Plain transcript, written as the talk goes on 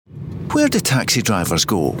Where do taxi drivers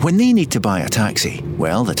go when they need to buy a taxi?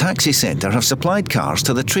 Well, the Taxi Centre have supplied cars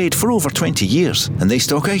to the trade for over 20 years, and they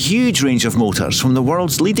stock a huge range of motors from the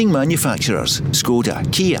world's leading manufacturers: Skoda,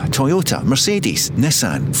 Kia, Toyota, Mercedes,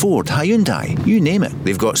 Nissan, Ford, Hyundai, you name it.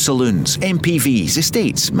 They've got saloons, MPVs,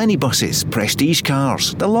 estates, minibuses, prestige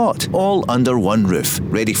cars, the lot, all under one roof,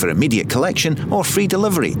 ready for immediate collection or free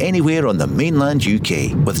delivery anywhere on the mainland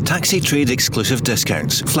UK, with taxi trade exclusive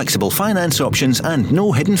discounts, flexible finance options and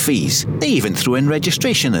no hidden fees. They even throw in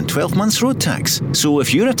registration and 12 months road tax. So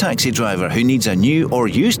if you're a taxi driver who needs a new or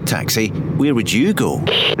used taxi, where would you go?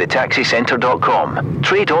 TheTaxiCentre.com.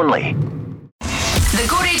 Trade only. The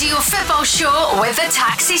Go Radio Football Show with the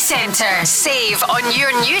Taxi Centre. Save on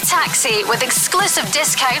your new taxi with exclusive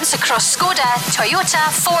discounts across Skoda, Toyota,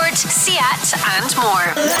 Ford, Seat and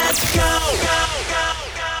more. Let's go!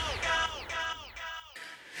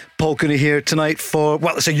 Paul Cooney here tonight for,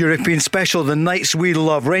 well, it's a European special, the nights we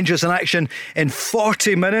love. Rangers in action in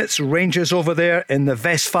 40 minutes. Rangers over there in the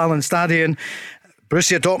Westfalenstadion.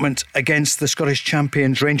 Borussia Dortmund against the Scottish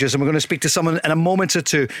champions Rangers, and we're going to speak to someone in a moment or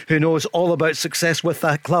two who knows all about success with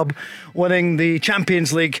that club winning the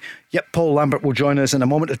Champions League. Yep, Paul Lambert will join us in a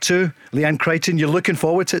moment or two. Leanne, Crichton, you're looking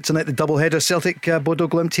forward to it tonight, the doubleheader, Celtic, Bodo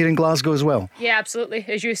Glimt here in Glasgow as well. Yeah, absolutely.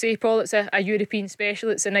 As you say, Paul, it's a European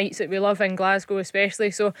special. It's the nights that we love in Glasgow especially,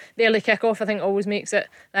 so the early kick-off I think always makes it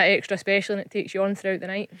that extra special, and it takes you on throughout the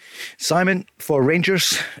night. Simon, for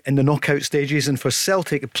Rangers in the knockout stages, and for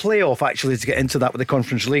Celtic, a playoff actually to get into that with the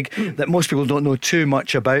Conference League that most people don't know too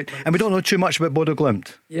much about, and we don't know too much about Bodo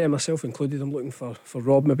Glimt. Yeah, myself included. I'm looking for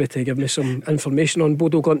Rob maybe to give me some information on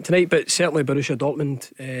Bodo Glimt tonight, but certainly Borussia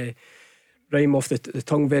Dortmund rhyme off the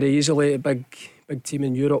tongue very easily. A big team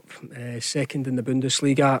in Europe, second in the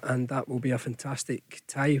Bundesliga, and that will be a fantastic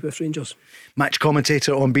tie with Rangers. Match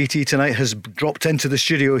commentator on BT tonight has dropped into the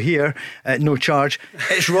studio here at no charge.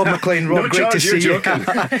 It's Rob McLean. Rob, No great charge, to see you're you.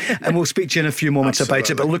 joking. And we'll speak to you in a few moments about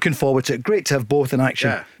it, but looking forward to it. Great to have both in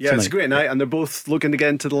action. Yeah, tonight. it's a great night, and they're both looking to get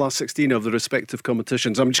into the last 16 of the respective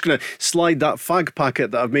competitions. I'm just going to slide that fag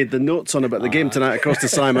packet that I've made the notes on about the game tonight across to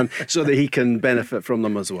Simon so that he can benefit from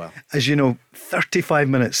them as well. As you know, 35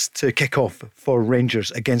 minutes to kick off for Rangers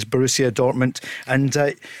against Borussia Dortmund, and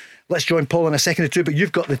let's join Paul in a second or two, but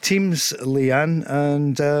you've got the teams, Leanne,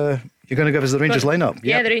 and you're going to give us the Rangers lineup.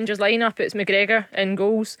 Yeah, the Rangers lineup. It's McGregor in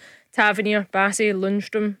goals, Tavernier, Bassey,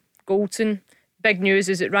 Lundstram, Goldson. Big news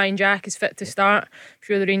is that Ryan Jack is fit to start. I'm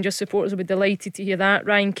sure the Rangers supporters will be delighted to hear that.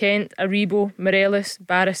 Ryan Kent, Aribo, Morelos,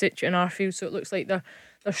 Barisic and Arfield, so it looks like they're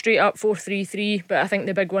straight up 4-3-3, but I think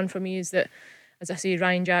the big one for me is that, as I say,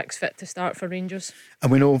 Ryan Jack's fit to start for Rangers.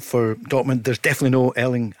 And we know for Dortmund there's definitely no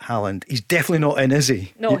Erling Haaland. He's definitely not in, is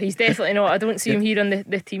he? No, he's definitely not. I don't see him here on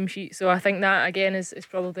the team sheet, so I think that again is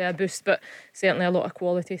probably a boost, but certainly a lot of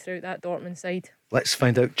quality throughout that Dortmund side. Let's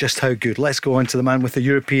find out just how good. Let's go on to the man with the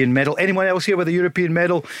European medal. Anyone else here with a European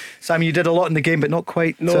medal? Simon, you did a lot in the game, but not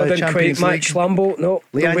quite. No, I didn't Champions quite League. match Lambo. No,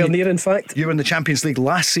 Leanne, nowhere near, in fact. You were in the Champions League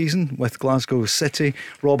last season with Glasgow City.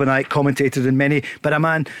 Rob and I commentated in many, but a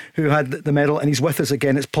man who had the medal, and he's with us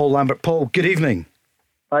again, it's Paul Lambert. Paul, good evening.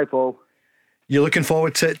 Hi, Paul. You're looking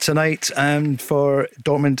forward to it tonight for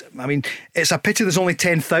Dortmund. I mean, it's a pity there's only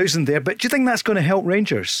 10,000 there, but do you think that's going to help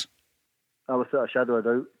Rangers? Without a shadow of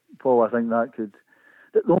doubt, Paul, I think that could.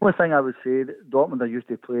 The only thing I would say, that Dortmund are used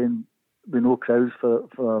to playing with no crowds for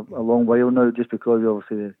a long while now, just because of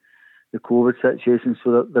obviously the COVID situation,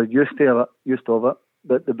 so they're used to it.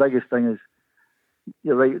 But the biggest thing is,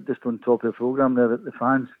 you're right, just on top of the programme there, that the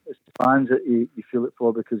fans, it's the fans that you feel it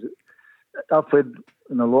for, because I've played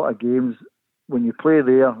in a lot of games. When you play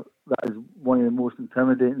there, that is one of the most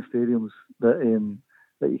intimidating stadiums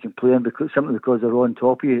that you can play in, simply because they're on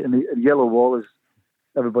top of you. And the yellow wall is,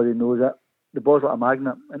 everybody knows it. The ball's like a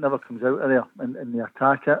magnet; it never comes out of there. And they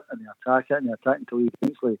attack it, and they attack it, and they attack until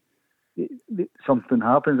eventually something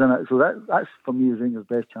happens in it. So that's for me is Rangers'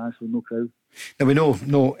 best chance with no crowd. Now we know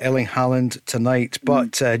no Erling Haaland tonight,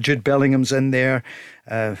 but Jude Bellingham's in there.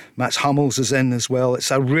 Mats Hummels is in as well.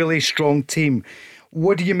 It's a really strong team.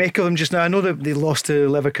 What do you make of them just now? I know that they lost to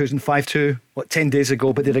Leverkusen 5-2 10 days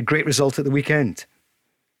ago, but they had a great result at the weekend.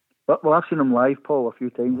 Well, I've seen them live, Paul, a few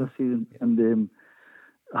times this season, and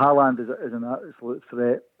Haaland is an absolute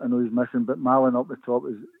threat. I know he's missing, but Malin up the top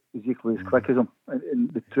is equally as quick as him, and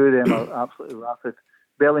the two of them are absolutely rapid.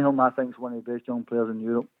 Bellingham, I think, is one of the best young players in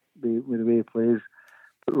Europe with the way he plays.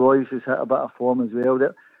 But Royce has hit a bit of form as well.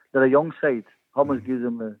 They're a young side. Hummels gives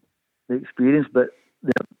them the experience, but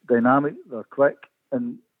they're dynamic, they're quick,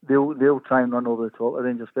 and they'll try and run over the top of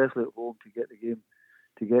Rangers, especially at home, to get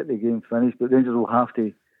the game finished. But Rangers will have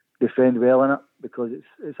to defend well in it, because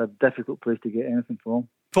it's a difficult place to get anything from.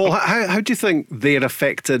 Paul, how do you think they're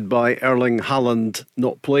affected by Erling Haaland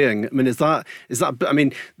not playing? I mean, is that? I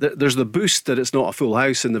mean, there's the boost that it's not a full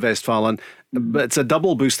house in the Westfalen, but it's a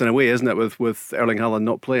double boost in a way, isn't it? With Erling Haaland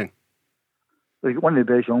not playing. Like one of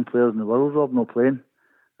the best young players in the world, Rob, not playing.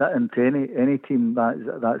 That into any team,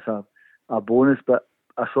 that's a bonus. But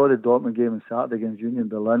I saw the Dortmund game on Saturday against Union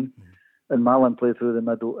Berlin, and Malin played through the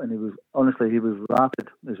middle, and he was rapid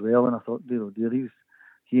as well. And I thought, dear,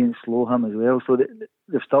 he ain't slow him as well. So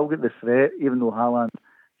they've still got the threat, even though Haaland,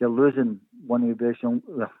 you're losing one of the best young.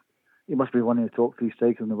 He must be one of the top 3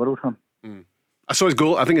 strikers in the world. I saw his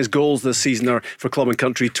goal. I think his goals this season are for club and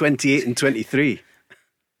country 28 and 23.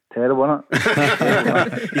 Terrible, isn't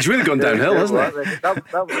it? He's really gone downhill, hasn't he? That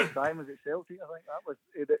was Simon's at Celtic, I think. That was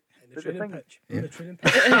the training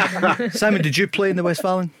pitch. Simon, did you play in the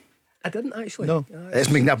Westfalen? I didn't actually. No,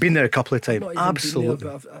 I've been there a couple of times. Absolutely.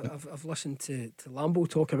 There, but I've listened to Lambo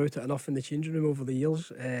talk about it enough in the changing room over the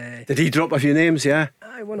years. Did he drop a few names? Yeah.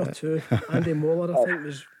 Aye, one or two. Andy Moller, I think,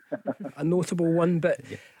 was a notable one. But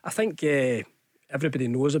I think everybody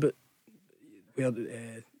knows about where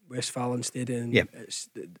Westfalen Stadium. Yeah. It's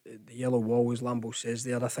the yellow wall, as Lambo says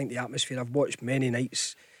there. I think the atmosphere. I've watched many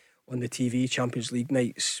nights on the TV, Champions League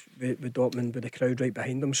nights with Dortmund, with the crowd right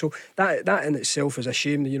behind them. So that in itself is a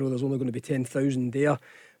shame that, there's only going to be 10,000 there.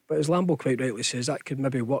 But as Lambo quite rightly says, that could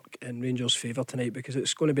maybe work in Rangers' favour tonight, because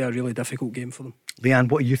it's going to be a really difficult game for them. Leanne,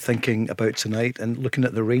 what are you thinking about tonight? And looking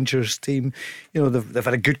at the Rangers team, they've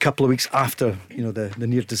had a good couple of weeks after, the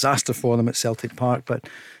near disaster for them at Celtic Park, but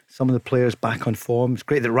some of the players back on form. It's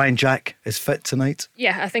great that Ryan Jack is fit tonight.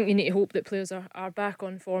 Yeah, I think you need to hope that players are back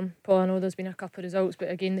on form. Paul, I know there's been a couple of results,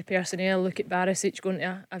 but again, the personnel, look at Barisic going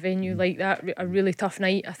to a venue like that, a really tough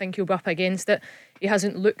night. I think he'll be up against it. He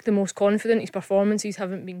hasn't looked the most confident. His performances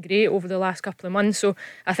haven't been great over the last couple of months, so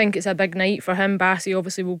I think it's a big night for him. Bassey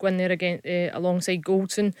obviously will go in there again alongside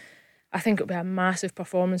Goldson. I think it'll be a massive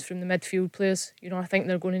performance from the midfield players. I think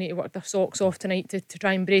they're going to need to work their socks off tonight to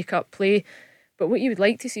try and break up play. But what you would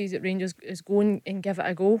like to see is that Rangers is going and give it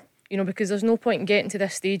a go, because there's no point in getting to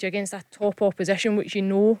this stage against a top opposition, which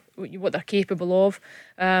what they're capable of.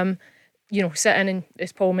 Sitting and,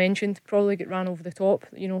 as Paul mentioned, probably get ran over the top,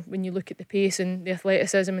 when you look at the pace and the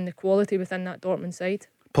athleticism and the quality within that Dortmund side.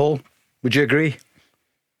 Paul, would you agree?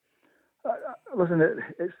 Listen,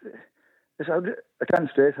 I can't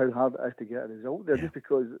stress how hard it is to get a result there, just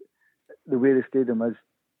because the way the stadium is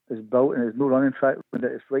built, and there's no running track,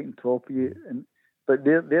 it's right on top of you. But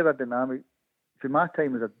they're a dynamic. For my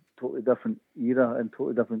time, was a totally different era and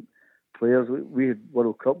totally different players. We had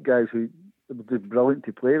World Cup guys who were just brilliant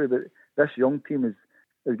to play with. But this young team is,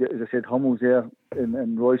 as I said, Hummel's there,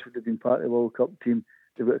 and Royce would have been part of the World Cup team.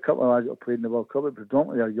 They've got a couple of lads that have played in the World Cup, but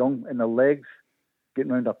predominantly are young, and their legs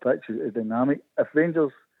getting around a pitch is dynamic. If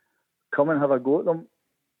Rangers come and have a go at them,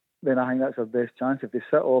 then I think that's their best chance. If they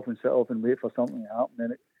sit off and wait for something to happen,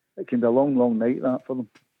 then it can be a long, long night that for them.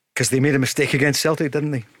 Because they made a mistake against Celtic,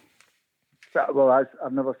 didn't they? Well,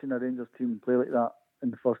 I've never seen a Rangers team play like that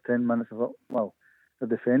in the first 10 minutes of it. Well, they're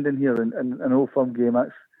defending here, and an old firm game,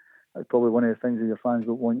 that's probably one of the things that your fans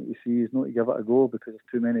don't want you to see, is not to give it a go, because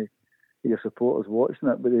there's too many of your supporters watching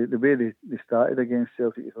it. But the way they started against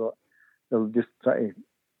Celtic, you thought they'll just try to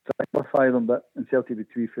amplify them. But in Celtic, to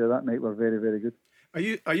be fair, that night were very, very good.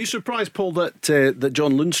 Are you surprised, Paul, that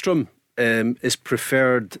John Lundstrom is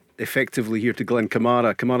preferred effectively here to Glenn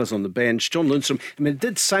Kamara? Kamara's on the bench. John Lundstrom, it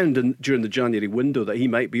did sound during the January window that he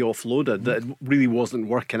might be offloaded, that it really wasn't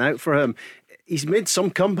working out for him. He's made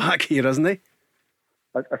some comeback here, hasn't he?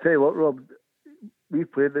 I tell you what, Rob, we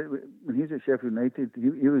played it when he was at Sheffield United.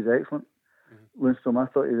 He was excellent. Lundstrom, I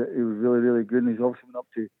thought he was really, really good, and he's obviously went up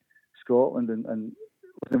to Scotland, and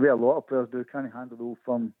the way a lot of players do, can't handle the old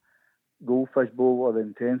firm goldfish bowl, or the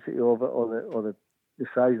intensity of it, or the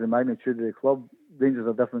size, the magnitude of the club. Rangers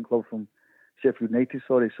are a different club from Sheffield United,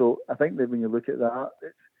 So I think that when you look at that,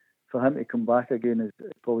 for him to come back again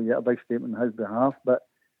is probably a big statement on his behalf. But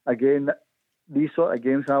again, these sort of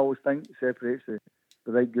games, I always think, separates the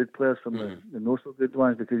right good players from the not so good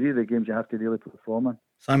ones, because these are the games you have to really perform in.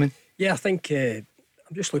 Simon? Yeah, I think I'm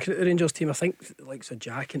just looking at the Rangers team. I think the likes of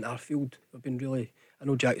Jack and Arfield have been really, I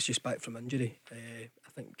know Jack's just back from injury. I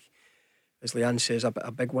think, as Leanne says,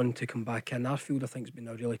 a big one to come back in. Arfield, I think, has been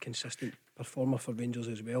a really consistent performer for Rangers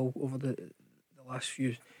as well over the last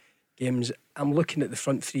few games. I'm looking at the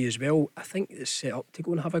front three as well. I think it's set up to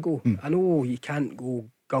go and have a go. I know you can't go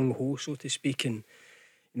gung-ho, so to speak, and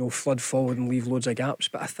flood forward and leave loads of gaps,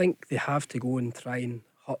 but I think they have to go and try and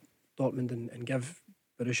hut Dortmund and give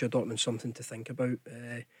Borussia Dortmund something to think about.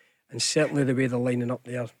 And certainly the way they're lining up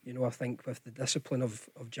there, you know, I think with the discipline of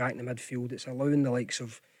Jack in the midfield, it's allowing the likes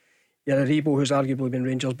of Aribo, who's arguably been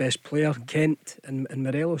Rangers' best player, Kent and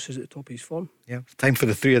Morelos, who's at the top of his form. Yeah, it's time for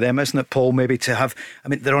the three of them, isn't it, Paul? Maybe to have, I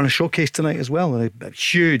mean, they're on a showcase tonight as well, a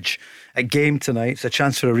huge game tonight. It's a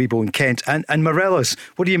chance for Aribo and Kent and Morelos.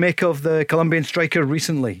 What do you make of the Colombian striker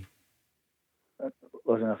recently?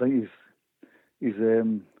 Listen, I think he's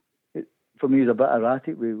for me, he's a bit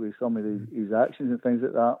erratic with some of his actions and things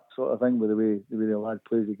like that sort of thing. With the way the lad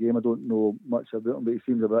plays the game, I don't know much about him, but he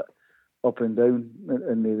seems a bit up and down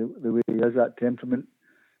in the way he is, that temperament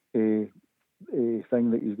thing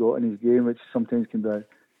that he's got in his game, which sometimes can be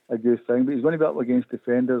a good thing. But he's going to be up against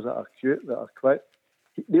defenders that are cute, that are quick.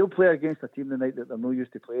 They'll play against a team tonight that they're not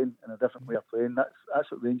used to playing in a different way of playing.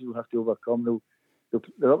 That's what Rangers will have to overcome.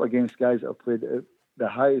 They're up against guys that have played at the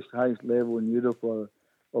highest level in Europe or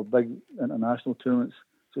big international tournaments.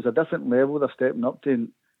 So it's a different level they're stepping up to.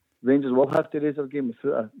 And Rangers will have to raise their game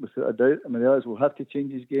without a doubt. I mean, the others will have to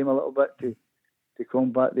change his game a little bit to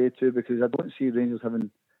combat they too, because I don't see Rangers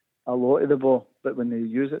having a lot of the ball, but when they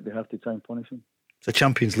use it, they have to try and punish them. It's a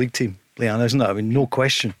Champions League team, Leanne, isn't it? I mean, no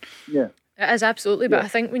question. Yeah. It is, absolutely, but I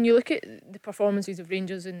think when you look at the performances of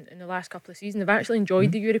Rangers in the last couple of seasons, they've actually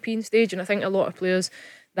enjoyed the European stage, and I think a lot of players,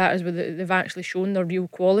 that is where they've actually shown their real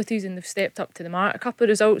qualities and they've stepped up to the mark. A couple of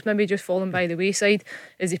results maybe just fallen by the wayside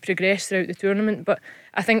as they progress throughout the tournament, but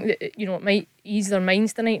I think that, you know, it might ease their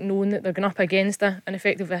minds tonight knowing that they're going up against an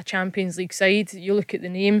effectively a Champions League side. You look at the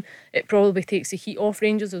name, it probably takes the heat off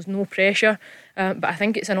Rangers. There's no pressure, but I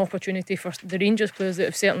think it's an opportunity for the Rangers players that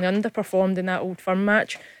have certainly underperformed in that Old Firm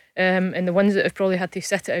match, and the ones that have probably had to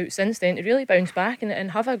sit it out since then, to really bounce back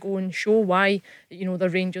and have a go and show why, you know, they're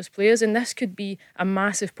Rangers players. And this could be a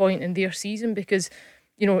massive point in their season, because,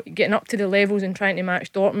 you know, getting up to the levels and trying to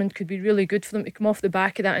match Dortmund could be really good for them to come off the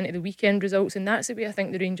back of that into the weekend results, and that's the way I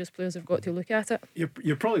think the Rangers players have got to look at it.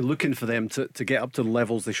 You're probably looking for them to get up to the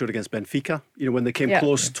levels they showed against Benfica. You know, when they came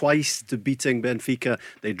close twice to beating Benfica,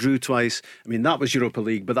 they drew twice. I mean, that was Europa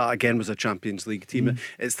League, but that again was a Champions League team.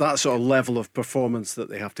 It's that sort of level of performance that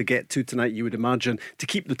they have to get to tonight, you would imagine, to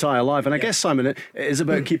keep the tie alive. And I guess, Simon, it is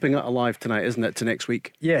about keeping it alive tonight, isn't it, to next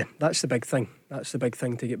week? Yeah, that's the big thing. That's the big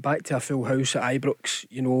thing, to get back to a full house at Ibrox,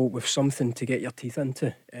 you know, with something to get your teeth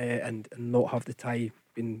into, and not have the tie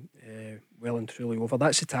been well and truly over.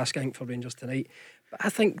 That's the task, I think, for Rangers tonight. But I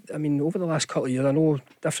think, I mean, over the last couple of years, I know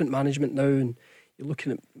different management now, and you're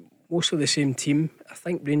looking at mostly the same team. I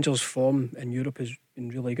think Rangers' form in Europe has been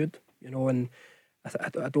really good, you know, and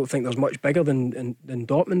I don't think there's much bigger than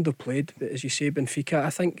Dortmund have played. But as you say, Benfica,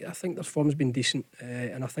 I think their form's been decent,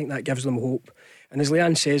 and I think that gives them hope. And as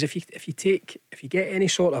Leanne says, if you get any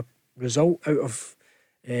sort of result out of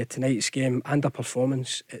tonight's game and a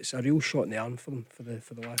performance, it's a real shot in the arm for them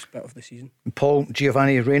for the last bit of the season. Paul,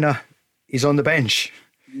 Giovanni Reyna, he's on the bench.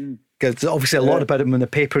 Because obviously a lot about him in the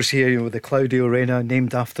papers here, you know, with the Claudio Reyna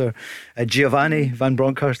named after Giovanni Van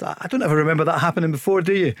Bronckhorst. I don't ever remember that happening before,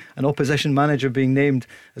 do you? An opposition manager being named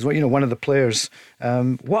as one of the players.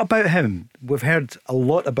 What about him? We've heard a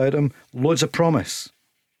lot about him, loads of promise.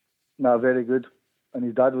 No, very good. And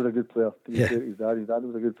his dad was a good player. His dad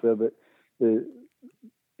was a good player, but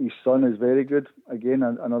his son is very good. Again,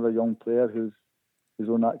 another young player who's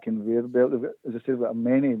on that conveyor belt. As I said, we've got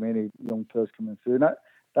many young players coming through. And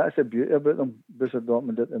that's the beauty about them. Borussia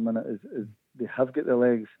Dortmund at the minute is they have got the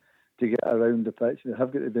legs to get around the pitch. They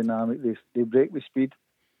have got the dynamic. They break with speed.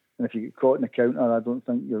 And if you get caught in the counter, I don't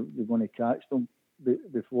think you're going to catch them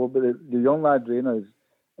before. But the young lad Reyna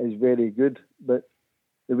is very good. But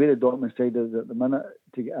the way the Dortmund side is at the minute,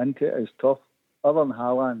 to get into it is tough. Other than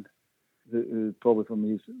Haaland, who probably for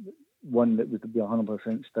me is one that would be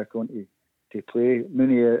 100% stick on to play.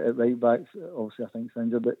 Mooney at right backs, obviously I think is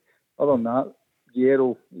injured. But other than that,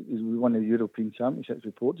 Guerrero is won the European Championships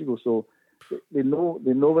with Portugal, so they know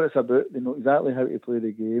what it's about. They know exactly how to play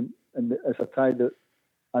the game, and it's a tie that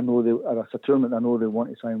it's a tournament I know they want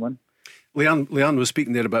to try and win. Leanne was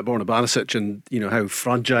speaking there about Borna Barisic and, you know, how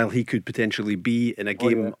fragile he could potentially be in a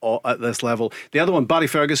game at this level. The other one, Barry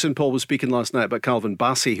Ferguson, Paul was speaking last night about Calvin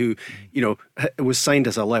Bassey, who, you know, was signed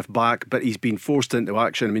as a left back, but he's been forced into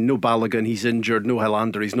action. I mean, no Balogun, he's injured, no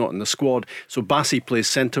Helander, he's not in the squad. So Bassey plays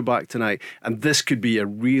centre back tonight, and this could be a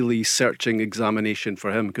really searching examination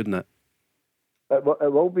for him, couldn't it? It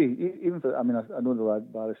will be. Even for, I mean, I know the lad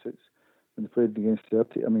Barisic, when they played against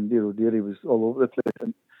Celtic, I mean, Dero Deary was all over the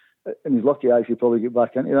place, and he's lucky to actually probably get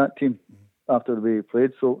back into that team after the way he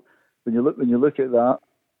played. So when you look at that,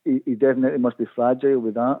 he definitely must be fragile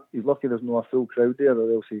with that. He's lucky there's no a full crowd there,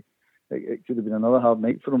 or else it could have been another hard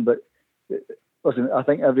night for him. But listen, I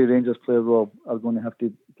think every Rangers player, Rob, are going to have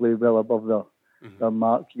to play well above their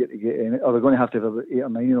mark here to get in it, or they're going to have about 8 or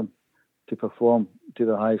 9 of them to perform to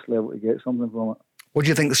the highest level to get something from it. What do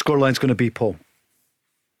you think the scoreline's going to be, Paul?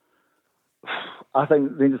 I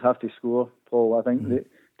think Rangers have to score, Paul. I think to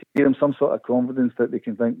give them some sort of confidence that they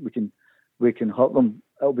can think we can hurt them.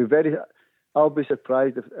 I'll be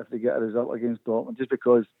surprised if they get a result against Dortmund, just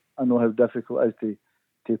because I know how difficult it is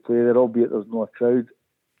to play there, albeit there's no crowd.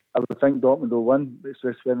 I would think Dortmund will win, but it's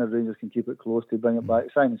just when the Rangers can keep it close to bring it back.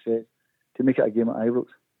 Simon said, to make it a game at Ibrox.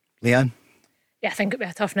 Leanne? Yeah, I think it'd be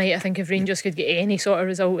a tough night. I think if Rangers could get any sort of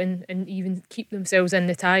result and even keep themselves in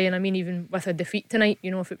the tie, and I mean even with a defeat tonight,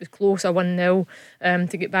 if it was close, a 1-0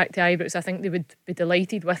 to get back to Ibrox, I think they would be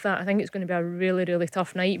delighted with that. I think it's going to be a really, really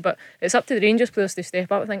tough night, but it's up to the Rangers players to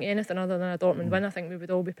step up. I think anything other than a Dortmund win, I think we would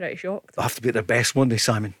all be pretty shocked. They'll have to be at their best, won't they,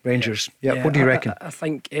 Simon? Rangers. Yeah. What do you reckon? I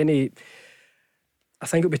think it'll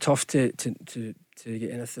be tough to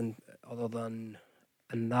get anything other than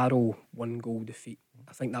a narrow 1-goal defeat.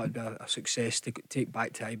 I think that would be a success to take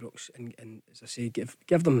back to Ibrox and as I say,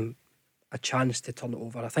 give them a chance to turn it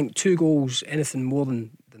over. I think 2 goals, anything more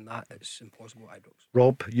than that, it's impossible at Ibrox.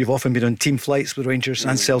 Rob, you've often been on team flights with Rangers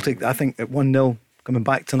and Celtic. I think at 1-0 coming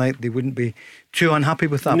back tonight, they wouldn't be too unhappy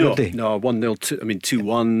with that, would they? No, 1-0,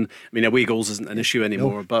 2-1. I mean, away goals isn't an issue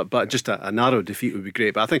anymore, but just a narrow defeat would be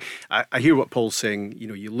great. But I think I hear what Paul's saying.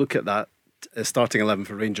 You look at that starting 11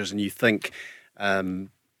 for Rangers and you think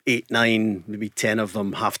 8, 9, maybe 10 of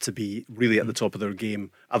them have to be really at the top of their game.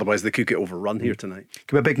 Otherwise, they could get overrun here tonight.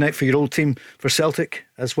 Could be a big night for your old team, for Celtic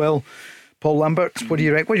as well. Paul Lambert, what do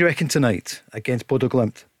you reckon tonight against Bodo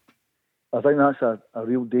Glimt? I think that's a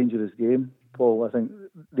real dangerous game, Paul. I think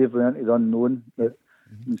they've learned the unknown.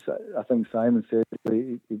 I think Simon said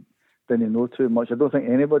he didn't know too much. I don't think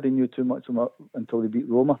anybody knew too much until they beat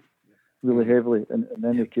Roma really heavily, and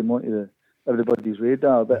then they came onto everybody's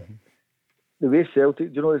radar. But the way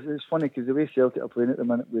Celtic, it's funny because the way Celtic are playing at the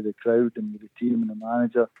minute with the crowd and with the team and the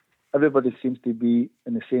manager, everybody seems to be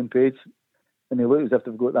on the same page, and they look as if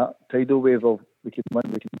they've got that tidal wave of we can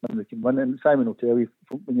win. And Simon will tell you,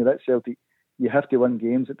 when you're at Celtic, you have to win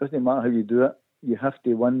games. It doesn't matter how you do it. You have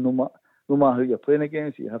to win, no matter who you're playing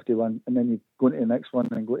against. You have to win, and then you go into the next one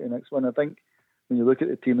and go to the next one. I think when you look at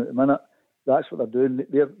the team at the minute, that's what they're doing.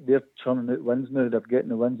 They're churning out wins now. They're getting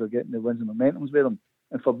the wins. They're getting the wins and momentum's with them.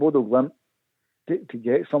 And for Bodo Glimt to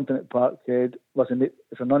get something at Parkhead, listen,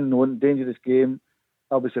 it's an unknown, dangerous game.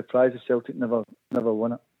 I'll be surprised if Celtic never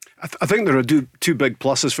won it. I think there are two big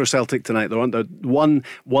pluses for Celtic tonight, though, aren't there? One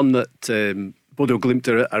that Bodo Glimt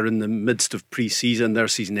are in the midst of pre-season. Their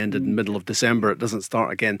season ended in the middle of December. It doesn't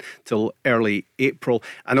start again till early April.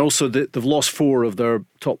 And also they've lost 4 of their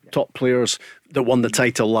top players that won the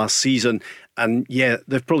title last season. And yeah,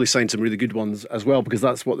 they've probably signed some really good ones as well, because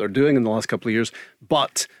that's what they're doing in the last couple of years.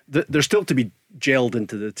 But they're still to be gelled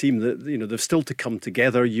into the team. They've still to come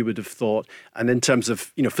together, you would have thought. And in terms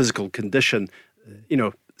of physical condition,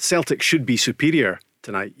 Celtic should be superior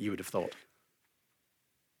tonight, you would have thought.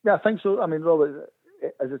 Yeah, I think so. I mean, Robert,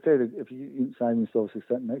 as I said, if you Simon's obviously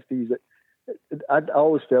sitting next to you, I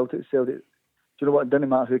always felt it. Celtic, do you know what? It didn't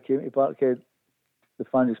matter who came to Parkhead, the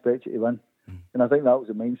fans expect you to win. And I think that was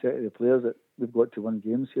the mindset of the players, that we've got to win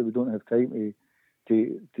games here. We don't have time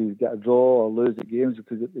to get a draw or lose the games,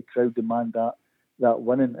 because the crowd demand that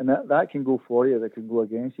winning. And that can go for you, that can go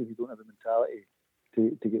against you if you don't have the mentality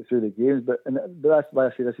to get through the games. But that's why I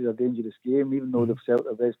say this is a dangerous game, even though they've set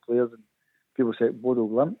their best players. And people say Bodo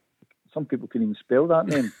Glimt. Some people couldn't even spell that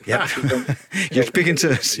name. Yeah, you're speaking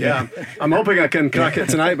to us. Yeah, I'm hoping I can crack it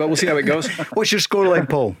tonight, but we'll see how it goes. What's your scoreline,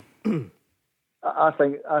 Paul? I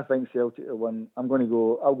think Celtic will win. I'll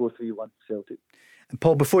go 3-1 Celtic. And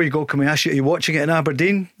Paul, before you go, can we ask you, are you watching it in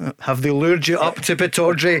Aberdeen? Have they lured you up to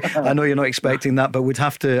Pittodrie? I know you're not expecting that, but we'd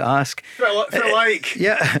have to ask.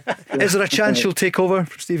 Yeah. Is there a chance you'll take over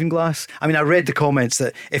for Stephen Glass? I mean, I read the comments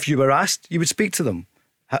that if you were asked, you would speak to them.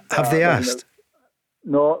 Have they asked?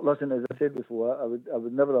 No, listen, as I said before, I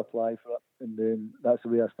would never apply for it, and that's the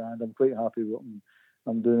way I stand. I'm quite happy with what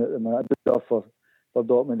I'm doing at the minute. I do it for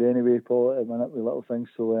Dortmund anyway, Paul, at the minute with little things,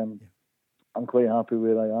 so I'm quite happy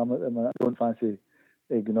where I am at the minute. I don't fancy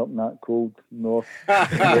going up in that cold north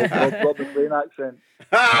Robin Plain accent.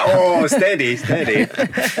 Oh, steady.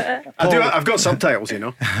 I've got subtitles,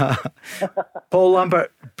 Paul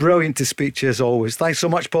Lambert, brilliant to speak to you as always. Thanks so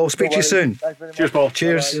much, Paul. Speak to you soon. Cheers, Paul.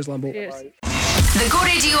 Cheers. Cheers, Lambo. Cheers. The Go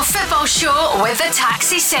Radio Football Show with the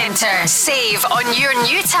Taxi Centre. Save on your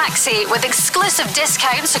new taxi with exclusive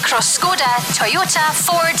discounts across Skoda, Toyota,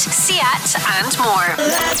 Ford, Seat and more.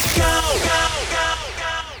 Let's go.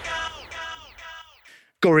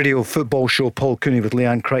 Go Radio Football Show, Paul Cooney with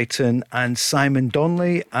Leanne Crichton and Simon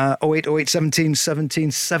Donelly. 0808 17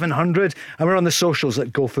 17 700. And we're on the socials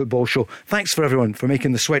at Go Football Show. Thanks for everyone for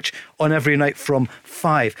making the switch on every night from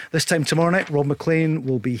 5. This time tomorrow night, Rob McLean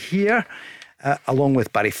will be here. Along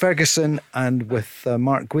with Barry Ferguson and with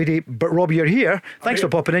Mark Guidi. But Rob, you're here. Thanks for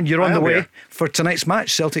popping in. You're on the way for tonight's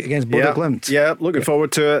match, Celtic against Bodo Glimt. Yeah, looking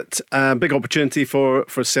forward to it. Big opportunity for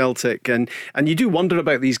Celtic. And you do wonder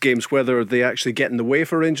about these games, whether they actually get in the way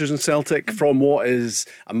for Rangers and Celtic from what is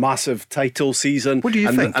a massive title season. What do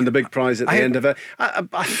you think? And the big prize at the end of it.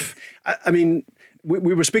 I mean...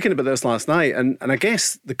 We were speaking about this last night, and I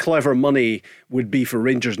guess the clever money would be for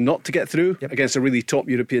Rangers not to get through against a really top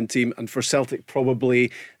European team, and for Celtic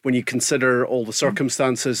probably, when you consider all the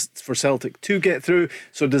circumstances, for Celtic to get through.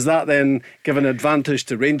 So does that then give an advantage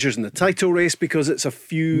to Rangers in the title race because it's a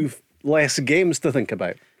few less games to think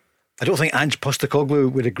about? I don't think Ange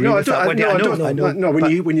Postecoglou would agree with that. No,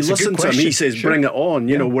 when you listen to him, he says, bring it on.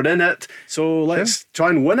 You know, we're in it, so let's try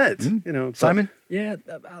and win it. You know, Simon? Yeah,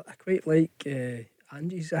 I quite like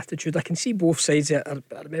Ange's attitude. I can see both sides of it.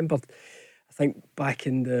 I remember, I think back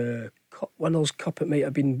in the Winners' Cup, it might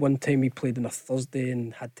have been one time we played on a Thursday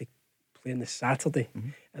and had to play on the Saturday.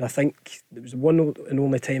 And I think it was the one and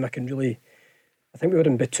only time I can really... I think we were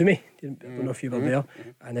in Batumi. I don't know if you were there.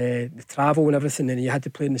 And the travel and everything, and you had to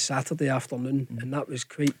play on the Saturday afternoon, and that was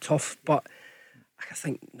quite tough. But I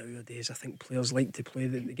think nowadays, players like to play.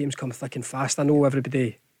 The games come thick and fast. I know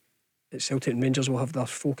everybody at Celtic and Rangers will have their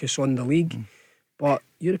focus on the league, but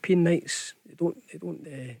European nights, they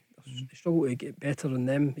struggle to get better than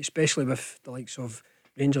them, especially with the likes of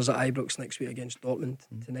Rangers at Ibrox next week against Dortmund.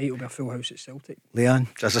 Tonight will be a full house at Celtic. Leanne,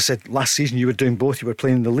 as I said, last season you were doing both. You were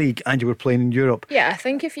playing in the league and you were playing in Europe. Yeah, I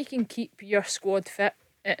think if you can keep your squad fit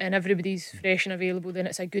and everybody's fresh and available, then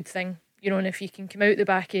it's a good thing. You know, and if you can come out the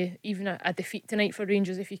back of even a defeat tonight for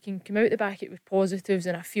Rangers, if you can come out the back of it with positives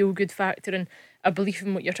and a feel-good factor and a belief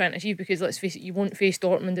in what you're trying to achieve, because let's face it, you won't face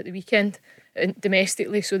Dortmund at the weekend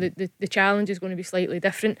domestically, so the challenge is going to be slightly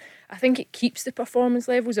different. I think it keeps the performance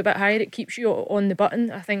levels a bit higher. It keeps you on the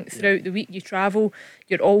button. I think throughout the week you travel,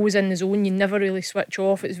 you're always in the zone, you never really switch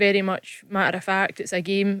off. It's very much matter of fact. It's a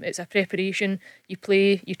game, it's a preparation. You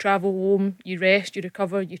play, you travel home, you rest, you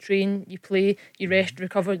recover, you train, you play, you rest,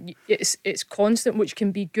 recover. It's constant, which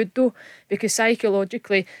can be good though, because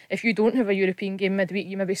psychologically, if you don't have a European game midweek,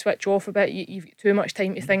 you maybe switch off a bit, you've got too much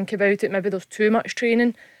time to think about it, maybe there's too much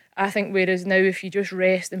training. I think whereas now if you just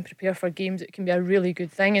rest and prepare for games, it can be a really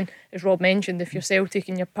good thing. And as Rob mentioned, if you're Celtic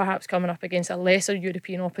and you're perhaps coming up against a lesser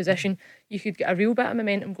European opposition, you could get a real bit of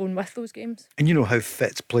momentum going with those games. And you know how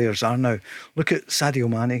fit players are now. Look at Sadio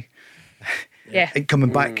Mane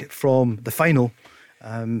coming back from the final.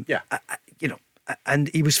 And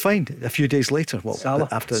he was fine a few days later. Salah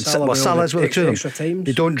as well, the two of them.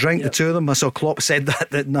 They don't drink, the two of them. I saw Klopp said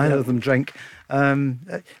that neither of them drink.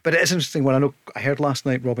 But it is interesting. When I heard last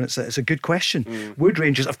night, Robin, it's a good question. Would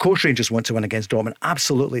Rangers, of course Rangers want to win against Dortmund,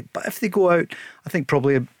 absolutely. But if they go out, I think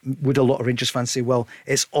probably would a lot of Rangers fans say, well,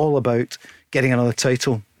 it's all about getting another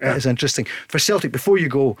title. That is interesting. For Celtic, before you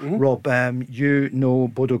go, Rob, you know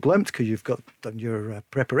Bodo Glimt, because you've done your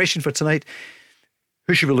preparation for tonight.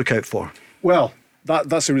 Who should we look out for? Well,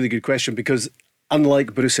 that's a really good question, because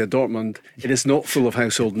unlike Borussia Dortmund, it is not full of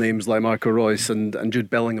household names like Marco Reus and Jude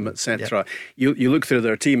Bellingham, etc. You look through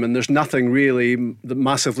their team and there's nothing really that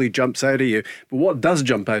massively jumps out at you. But what does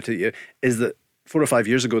jump out at you is that 4 or 5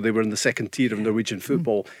 years ago they were in the second tier of Norwegian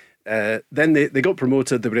football. Then they got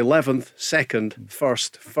promoted. They were 11th, 2nd,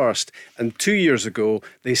 1st, and 2 years ago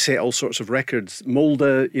they set all sorts of records.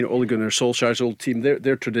 Molde, Ole Gunnar Solskjaer's old team,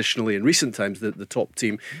 they're traditionally in recent times the top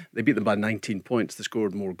team. They beat them by 19 points. They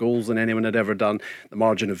scored more goals than anyone had ever done. The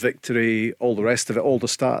margin of victory, all the rest of it, all the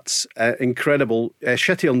stats, incredible.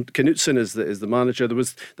 Kjetil Knutsen is the manager. There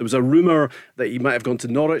was a rumour that he might have gone to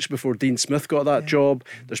Norwich before Dean Smith got that job.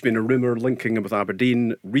 There's been a rumour linking him with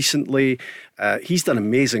Aberdeen recently. He's done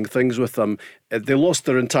amazing things with them. They lost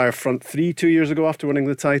their entire front three 2 years ago after winning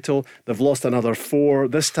the title. They've lost another 4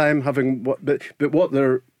 this time, but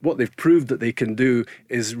what they've proved that they can do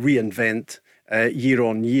is reinvent year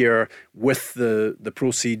on year with the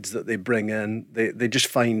proceeds that they bring in. They just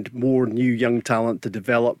find more new young talent to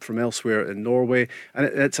develop from elsewhere in Norway, and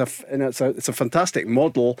it's a fantastic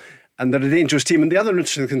model. And they're a dangerous team. And the other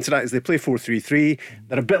interesting thing to that is they play 4-3-3.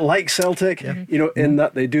 They're a bit like Celtic, in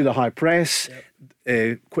that they do the high press.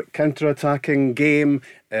 quick counter-attacking game,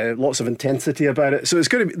 lots of intensity about it. So it's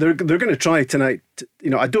going to be, they're going to try tonight.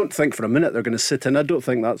 I don't think for a minute they're going to sit in. I don't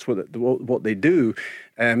think that's what they do.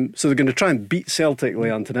 So they're going to try and beat Celtic,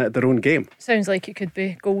 Leanne, tonight at their own game. Sounds like it could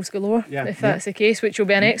be goals galore if that's the case, which will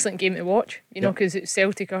be an excellent game to watch. Because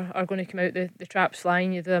Celtic are going to come out the traps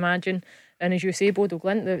flying, you'd imagine. And as you say, Bodo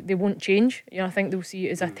Glimt, they won't change. I think they'll see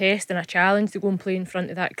it as a test and a challenge to go and play in front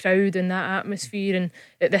of that crowd and that atmosphere. And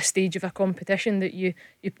at this stage of a competition, that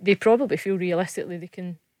they probably feel realistically they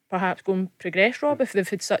can perhaps go and progress, Rob, if they've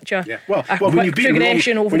had such a quick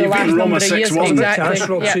progression over the last number of years. Exactly.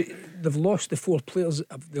 So they've lost the 4 players.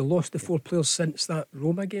 Have they lost the 4 players since that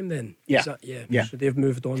Roma game? Then So they've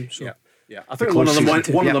moved on. So. Yeah, I think one of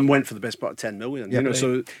them went for the best part of 10 million.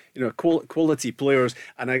 So quality players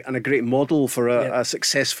and a great model for a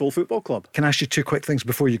successful football club. Can I ask you 2 quick things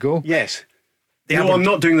before you go? Yes. I'm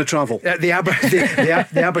not doing the travel. The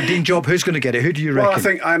Aberdeen job. Who's going to get it? Who do you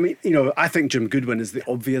reckon? Well, I think Jim Goodwin is the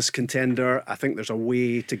obvious contender. I think there's a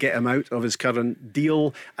way to get him out of his current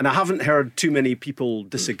deal, and I haven't heard too many people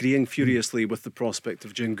disagreeing furiously with the prospect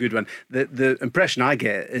of Jim Goodwin. The impression I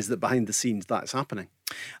get is that behind the scenes that's happening.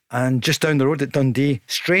 And just down the road at Dundee,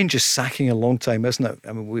 strangest sacking in a long time, isn't it?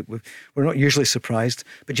 I mean, we're not usually surprised,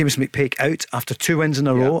 but James McPake out after 2 wins in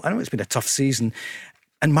a row. I know it's been a tough season.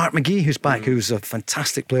 And Mark McGee, who's back, who's a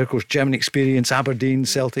fantastic player, of course, German experience, Aberdeen,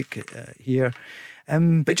 Celtic here.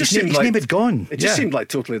 But his name had gone. It just seemed like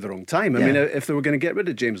totally the wrong time. I mean, if they were going to get rid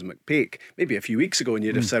of James McPake, maybe a few weeks ago, and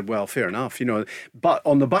you'd have said, well, fair enough, But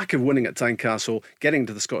on the back of winning at Tynecastle, getting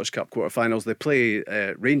to the Scottish Cup quarterfinals, they play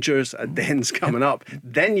Rangers at Dens coming up.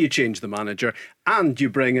 Then you change the manager and you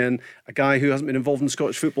bring in a guy who hasn't been involved in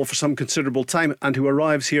Scottish football for some considerable time and who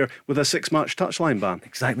arrives here with a 6-match touchline ban.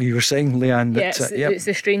 Exactly, you were saying, Leanne. It's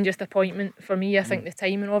the strangest appointment for me. I think the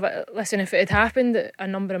timing of it. Listen, if it had happened a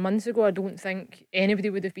number of months ago, I don't think anybody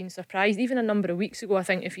would have been surprised. Even a number of weeks ago, I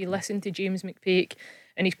think if you listened to James McPake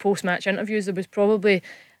in his post-match interviews, there was probably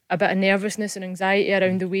a bit of nervousness and anxiety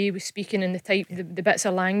around the way he was speaking and the bits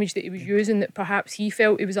of language that he was using, that perhaps he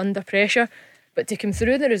felt he was under pressure. But to come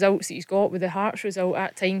through the results that he's got with the Hearts result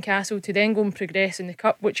at Tynecastle, to then go and progress in the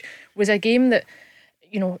Cup, which was a game that,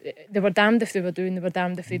 they were damned if they were doing, they were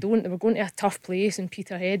damned if they don't. They were going to a tough place in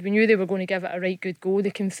Peterhead. We knew they were going to give it a right good go.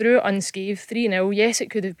 They came through it unscathed, 3-0. Yes, it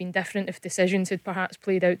could have been different if decisions had perhaps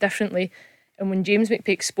played out differently. And when James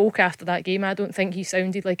McPake spoke after that game, I don't think he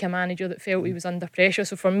sounded like a manager that felt he was under pressure.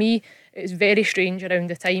 So for me, it was very strange around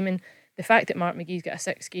the timing. The fact that Mark McGee's got a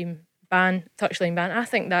 6-game touchline ban, I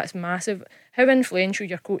think that's massive. How influential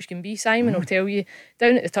your coach can be, Simon will tell you,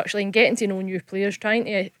 down at the touchline, getting to know new players, trying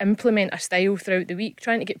to implement a style throughout the week,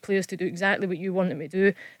 trying to get players to do exactly what you want them to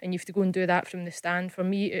do, and you have to go and do that from the stand. For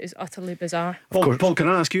me, it is utterly bizarre. Paul, can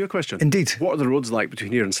I ask you a question? Indeed. What are the roads like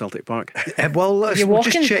between here and Celtic Park? We'll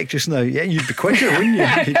just check just now. Yeah, you'd be quicker, wouldn't you?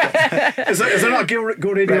 Is there not a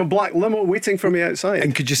Go Radio black limo waiting for me outside?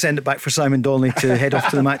 And could you send it back for Simon Donelly to head off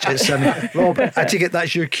to the match at 7? Rob, I take it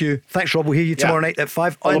that's your cue. Thanks, Rob. We'll hear you tomorrow night at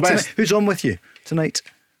 5. All the best. Who's on with you tonight?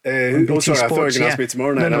 Sorry, I thought you were going to ask me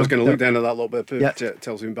tomorrow night. I was going to look down at that little bit of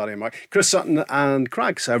tells me Barry and Mark. Chris Sutton and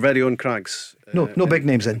Craggs, our very own Craggs. No big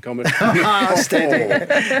names in.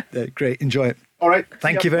 Steady. Great, enjoy it. All right.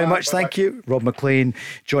 Thank you very much. Thank you. Rob McLean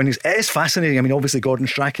joining us. It is fascinating. I mean, obviously Gordon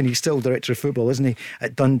Strachan, he's still director of football, isn't he,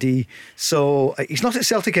 at Dundee? So he's not at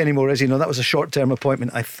Celtic anymore, is he? No, that was a short-term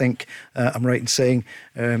appointment, I think. I'm right in saying.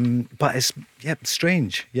 But it's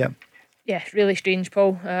strange. Yeah, really strange,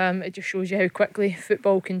 Paul. It just shows you how quickly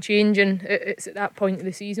football can change, and it's at that point of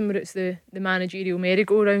the season where it's the managerial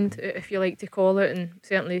merry-go-round, if you like to call it, and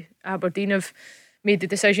certainly Aberdeen have made the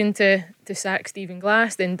decision to sack Stephen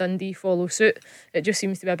Glass, then Dundee follow suit. It just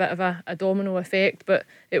seems to be a bit of a domino effect, but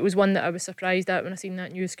it was one that I was surprised at when I seen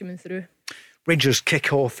that news coming through. Rangers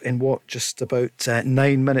kick off in just about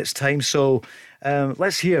 9 minutes time, so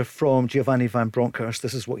let's hear from Giovanni van Bronckhorst.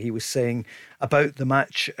 This is what he was saying about the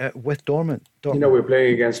match with Dortmund. We're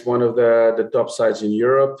playing against one of the top sides in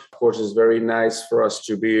Europe. Of course, it's very nice for us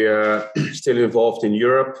to be still involved in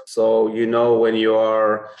Europe. So when you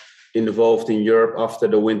are involved in Europe after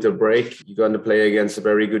the winter break, you're going to play against a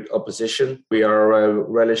very good opposition. We are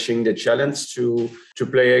relishing the challenge to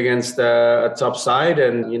play against a top side,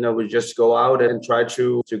 and we just go out and try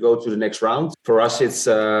to go to the next round. For us, it's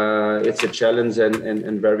a challenge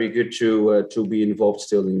and very good to be involved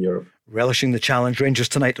still in Europe. Relishing the challenge, Rangers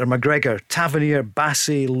tonight are McGregor, Tavernier,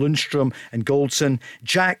 Bassey, Lundstrom and Goldson,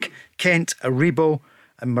 Jack, Kent, Aribo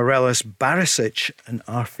and Morelos, Barisic and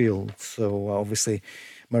Arfield. So obviously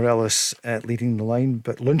Morelos leading the line,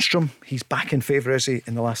 but Lundstrom, he's back in favour, is he,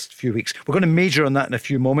 in the last few weeks? We're going to major on that in a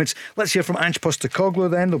few moments. Let's hear from Ange Postecoglou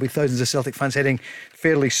then. There'll be thousands of Celtic fans heading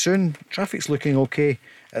fairly soon. Traffic's looking okay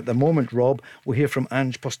at the moment, Rob. We'll hear from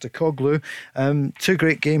Ange Postecoglou. 2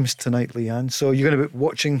 great games tonight, Leanne. So you're going to be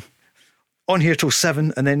watching on here till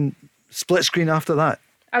 7 and then split screen after that?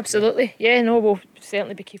 Absolutely, yeah, no, we'll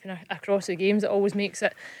certainly be keeping across the games. It always makes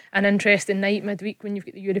it an interesting night midweek when you've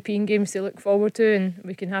got the European games to look forward to, and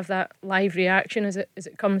we can have that live reaction as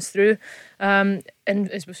it comes through. And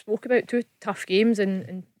as we spoke about, 2 tough games,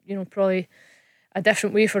 and you know, probably a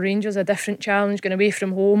different way for Rangers, a different challenge going away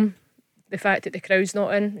from home. The fact that the crowd's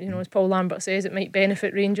not in, you know, as Paul Lambert says, it might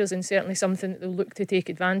benefit Rangers, and certainly something that they'll look to take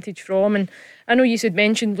advantage from. And I know you had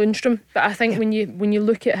mentioned Lundstrom, but I think when you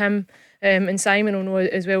look at him, and Simon will know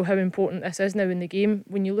as well how important this is now in the game.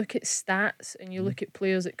 When you look at stats and you look at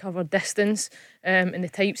players that cover distance, and the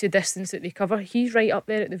types of distance that they cover, he's right up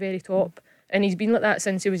there at the very top. And he's been like that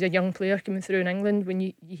since he was a young player coming through in England, when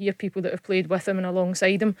you hear people that have played with him and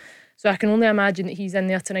alongside him. So I can only imagine that he's in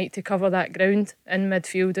there tonight to cover that ground in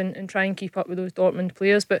midfield and try and keep up with those Dortmund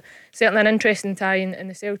players. But certainly an interesting tie in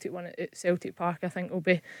the Celtic one at Celtic Park, I think, will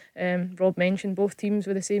be. Rob mentioned both teams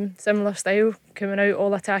with the same similar style, coming out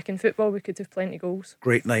all attacking football. We could have plenty of goals.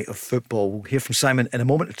 Great night of football. We'll hear from Simon in a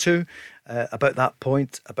moment or two about that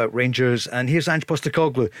point, about Rangers. And here's Ange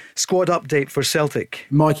Postecoglou. Squad update for Celtic.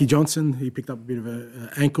 Mikey Johnson, he picked up a bit of an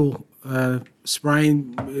ankle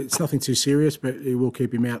sprain. It's nothing too serious, but it will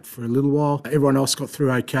keep him out for a little while. Everyone else got through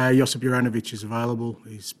okay. Josip Juranovic is available.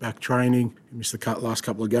 He's back training. He missed the last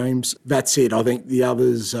couple of games. That's it. I think the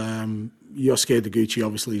others, Yosuke Deguchi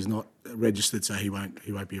obviously is not registered, so he won't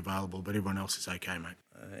be available, but everyone else is okay, mate.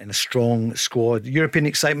 In a strong squad. European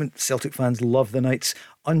excitement. Celtic fans love the nights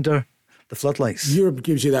under the floodlights. Europe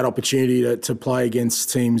gives you that opportunity to play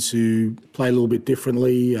against teams who play a little bit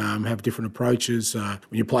differently, have different approaches. When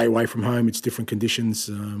you play away from home, it's different conditions,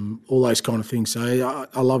 all those kind of things. So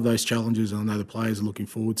I love those challenges, and I know the players are looking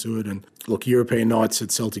forward to it. And look, European nights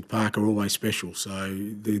at Celtic Park are always special. So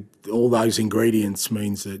all those ingredients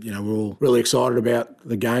means that, you know, we're all really excited about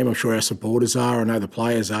the game. I'm sure our supporters are. I know the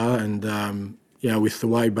players are, and you know, with the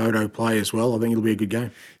way Bodo play as well, I think it'll be a good game.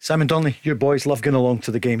 Simon Donelly, your boys love going along to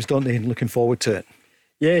the games, don't they? And looking forward to it.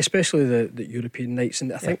 Yeah, especially the European nights.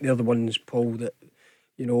 And I think they're the ones, Paul, that,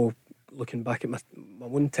 you know, looking back at my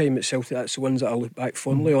one time at Celtic, that's the ones that I look back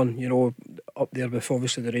fondly on, you know, up there with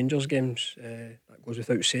obviously the Rangers games. That goes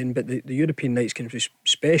without saying. But the European nights can be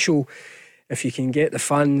special if you can get the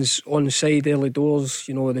fans on side early doors.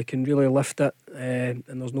 You know, they can really lift it, and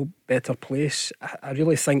there's no better place. I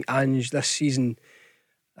really think Ange this season,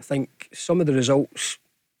 I think some of the results,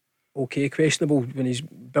 okay, questionable when he's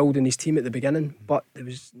building his team at the beginning, but there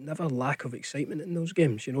was never lack of excitement in those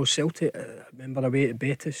games. You know, Celtic, I remember away at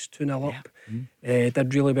Betis, 2-0 up,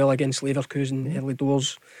 did really well against Leverkusen early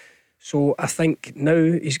doors. So I think now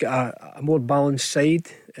he's got a more balanced side.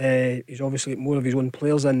 He's obviously got more of his own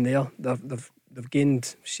players in there. They've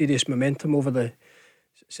gained serious momentum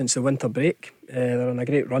since the winter break. They're on a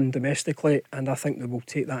great run domestically, and I think they will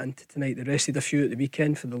take that into tonight. They rested a few at the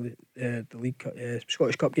weekend for the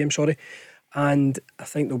Scottish Cup game, and I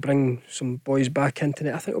think they'll bring some boys back in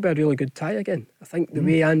tonight. I think it'll be a really good tie again. I think the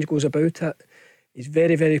way Ange goes about it, he's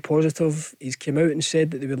very, very positive. He's come out and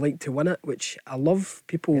said that they would like to win it, which I love.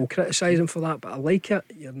 People will criticise him for that, but I like it.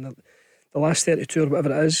 You're in the last 32 or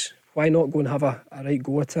whatever it is. Why not go and have a right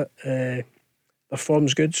go at it? Their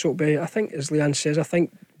form's good, so it'll be, I think, as Leanne says, I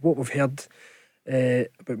think what we've heard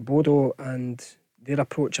about Bodo and their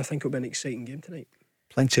approach, I think it'll be an exciting game tonight.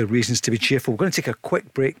 Plenty of reasons to be cheerful. We're going to take a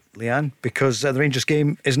quick break, Leanne, because the Rangers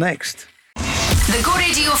game is next. The Go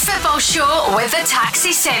Radio Football Show with the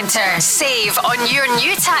Taxi Centre. Save on your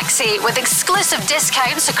new taxi with exclusive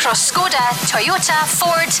discounts across Skoda, Toyota,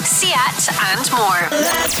 Ford, Seat and more.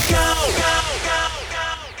 Let's go!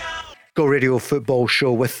 Go Radio Football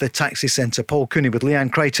Show with the Taxi Centre. Paul Cooney with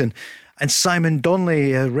Leanne Crichton and Simon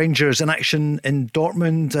Donelly. Rangers in action in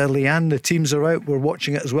Dortmund. Leanne, the teams are out. We're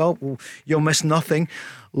watching it as well. You'll miss nothing.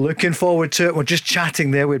 Looking forward to it. We're just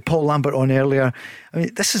chatting there. We had Paul Lambert on earlier. I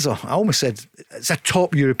mean, this is I almost said it's a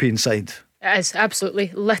top European side. It is,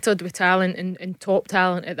 absolutely. Littered with talent and top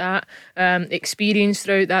talent at that. Experience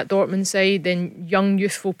throughout that Dortmund side. Then young,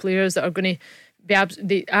 youthful players that are going to be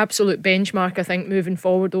the absolute benchmark, I think, moving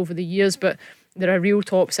forward over the years. But they're a real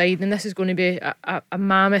top side, and this is going to be a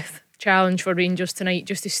mammoth challenge for Rangers tonight.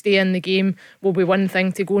 Just to stay in the game will be one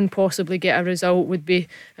thing. To go and possibly get a result would be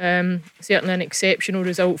certainly an exceptional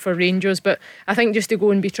result for Rangers. But I think just to go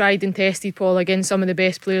and be tried and tested, Paul, against some of the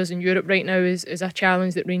best players in Europe right now is a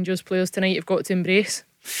challenge that Rangers players tonight have got to embrace.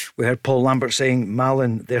 We heard Paul Lambert saying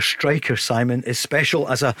Malin, their striker, Simon, is special.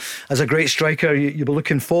 As a great striker, you'll be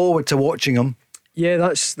looking forward to watching him. Yeah,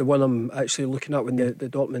 that's the one I'm actually looking at when the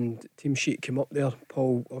Dortmund team sheet came up there.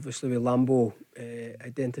 Paul, obviously with Lambo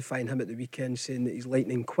identifying him at the weekend, saying that he's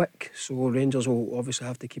lightning quick, so Rangers will obviously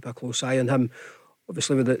have to keep a close eye on him.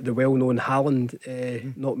 Obviously with the well-known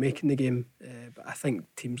Haaland not making the game, but I think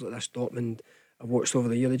teams like this Dortmund I've watched over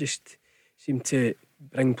the year, they just seem to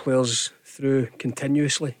bring players through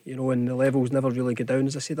continuously, and the levels never really go down.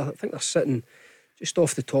 As I said, I think they're sitting just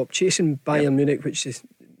off the top, chasing Bayern Munich, which they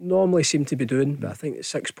normally seem to be doing, but I think it's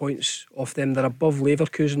 6 points off them. They're above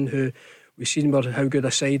Leverkusen, who we've seen were how good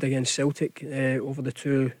a side against Celtic over the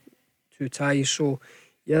two ties. So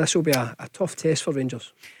yeah, this will be a tough test for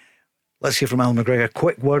Rangers. Let's hear from Alan McGregor. A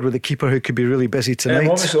quick word with the keeper who could be really busy tonight.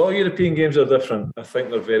 Obviously all European games are different. I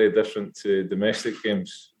think they're very different to domestic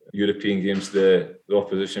games. European games, the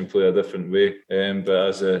opposition play a different way. But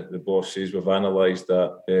as the boss says, we've analysed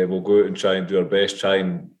that. We'll go out and try and do our best.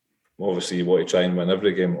 Obviously, you want to try and win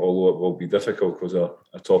every game, although it will be difficult because of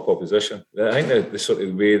a top opposition. I think the sort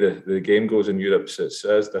of way the game goes in Europe is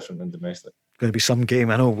different than domestic. Going to be some game.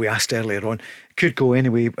 I know we asked earlier on. It could go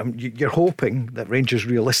anyway. You're hoping that Rangers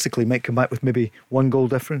realistically might come back with maybe 1 goal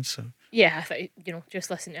difference. Yeah, I think, just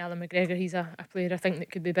listen to Alan McGregor. He's a player I think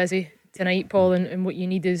that could be busy tonight, Paul, and what you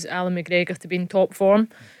need is Alan McGregor to be in top form.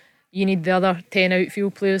 You need the other 10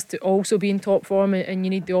 outfield players to also be in top form, and you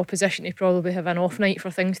need the opposition to probably have an off night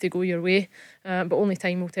for things to go your way, but only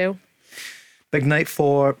time will tell. Big night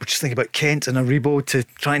for, just think about Kent and Aribo to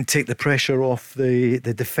try and take the pressure off the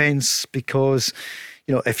defence, because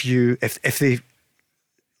if they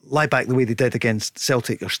lie back the way they did against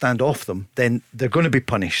Celtic or stand off them, then they're going to be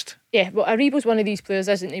punished. Yeah, well, Aribo's one of these players,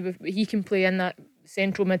 isn't he? He can play in that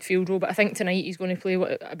central midfield role, but I think tonight he's going to play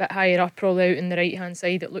a bit higher up, probably out in the right hand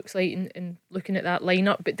side, it looks like, and looking at that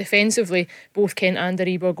lineup. But defensively, both Kent and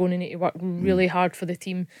Aribo are going to need to work really hard for the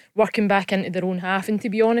team, working back into their own half. And to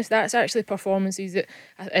be honest, that's actually performances that,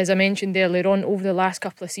 as I mentioned earlier on, over the last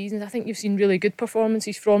couple of seasons, I think you've seen really good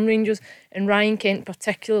performances from Rangers, and Ryan Kent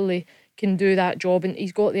particularly can do that job, and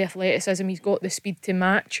he's got the athleticism, he's got the speed to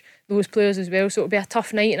match those players as well. So it'll be a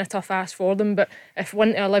tough night and a tough ask for them, but if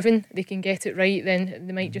 1-11 they can get it right, then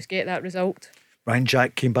they might just get that result. Ryan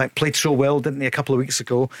Jack came back, played so well, didn't he, a couple of weeks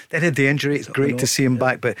ago. Then had the injury. It's great to see him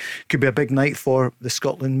back, but could be a big night for the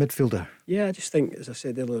Scotland midfielder. Yeah, I just think, as I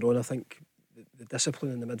said earlier on, I think the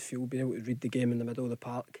discipline in the midfield, being able to read the game in the middle of the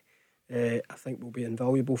park, I think will be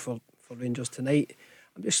invaluable for Rangers tonight.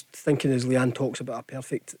 I'm just thinking, as Leanne talks about a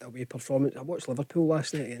perfect away performance, I watched Liverpool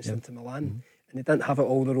last night against Inter Milan, and they didn't have it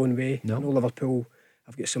all their own way. No. I know Liverpool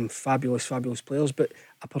have got some fabulous players, but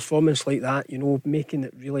a performance like that, making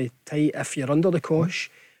it really tight if you're under the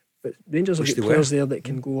cosh. But Rangers have got players there that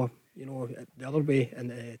can go, the other way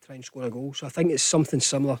and try and score a goal. So I think it's something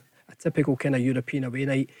similar, a typical kind of European away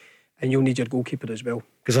night. And you'll need your goalkeeper as well.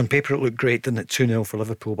 Because on paper it looked great, didn't it? 2-0 for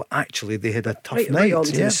Liverpool, but actually they had a tough night. Right up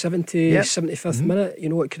to the 75th minute.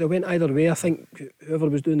 It could have went either way. I think whoever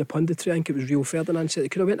was doing the punditry, I think it was Rio Ferdinand, said it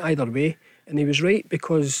could have went either way. And he was right,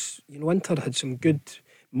 because Inter had some good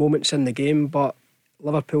moments in the game, but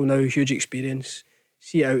Liverpool now, huge experience,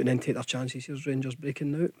 see it out and then take their chances. Here's Rangers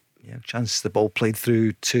breaking out. Yeah, chance the ball played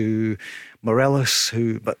through to Morelos,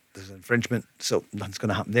 but there's an infringement, so nothing's going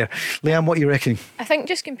to happen there. Leanne, what are you reckoning? I think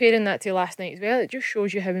just comparing that to last night as well, it just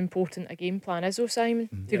shows you how important a game plan is,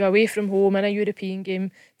 Simon. To go away from home in a European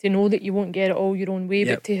game, to know that you won't get it all your own way,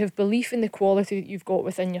 but to have belief in the quality that you've got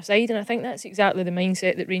within your side. And I think that's exactly the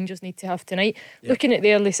mindset that Rangers need to have tonight. Looking at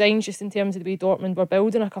the early signs, just in terms of the way Dortmund were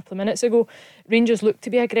building a couple of minutes ago, Rangers looked to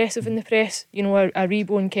be aggressive in the press.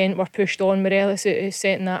 Aribo and Kent were pushed on, Morelos is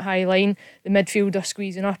setting that high line, the midfielder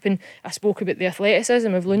squeezing up, and I spoke about the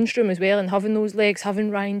athleticism of Lundstrom as well, and having those legs, having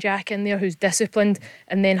Ryan Jack in there who's disciplined,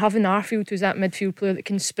 and then having Arfield, who's that midfield player that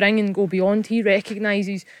can spring and go beyond. He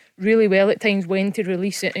recognises really well at times when to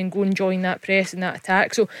release it and go and join that press and that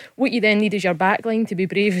attack. So what you then need is your backline to be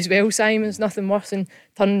brave as well, Simon. There's nothing worse than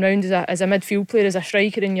turning around as a midfield player, as a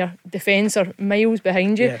striker, and your defence are miles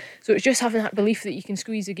behind you. So it's just having that belief that you can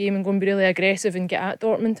squeeze the game and go and be really aggressive and get at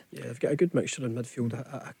Dortmund. Yeah, they've got a good mixture in midfield.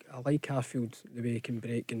 I like Arfield, the way he can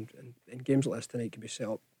break, and games like this tonight can be set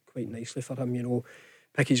up quite nicely for him.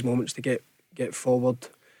 Pick his moments to get forward.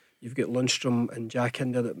 You've got Lundstrom and Jack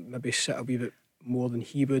in there that maybe sit a wee bit more than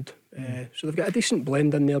he would. So they've got a decent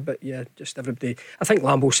blend in there, but just everybody. I think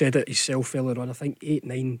Lambo said it himself earlier on. I think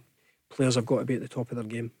 8-9 players have got to be at the top of their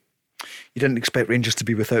game. You didn't expect Rangers to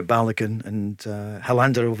be without Balogun, and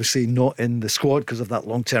Helander obviously not in the squad because of that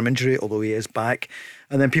long-term injury, although he is back.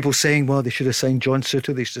 And then people saying, well, they should have signed John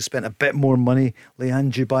Souttar, they should have spent a bit more money.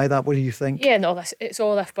 Leanne, do you buy that? What do you think? Yeah, no, it's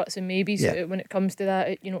all if buts and maybes. Yeah. When it comes to that,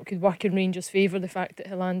 it could work in Rangers' favour, the fact that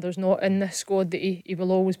Hilander's not in this squad, that he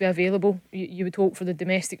will always be available. You would hope for the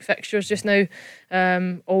domestic fixtures just now,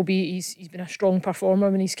 albeit he's been a strong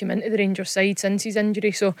performer when he's come into the Rangers side since his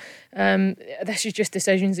injury. So this is just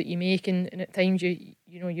decisions that you make, and at times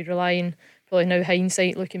you're relying, probably now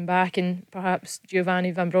hindsight looking back, and perhaps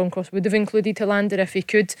Giovanni Van Bronckhorst would have included Hilander if he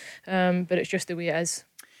could, but it's just the way it is.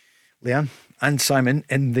 Leanne and Simon,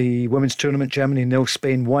 in the women's tournament, Germany 0,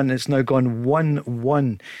 Spain 1. It's now gone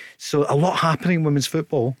 1-1. So a lot happening in women's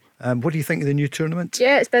football. What do you think of the new tournament?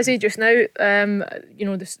 Yeah, it's busy just now.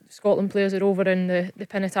 The Scotland players are over in the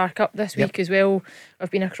Pinatar Cup this week as well.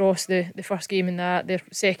 I've been across the first game in that. Their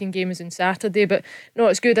second game is on Saturday. But no,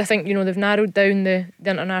 it's good. I think they've narrowed down the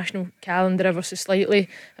international calendar ever so slightly.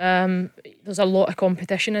 There's a lot of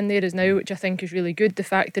competition in there as now, which I think is really good. The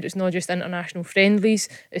fact that it's not just international friendlies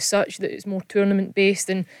as such, that it's more tournament based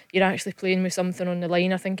and you're actually playing with something on the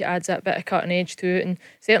line, I think it adds that bit of cutting edge to it, and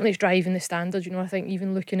certainly it's driving the standards. I think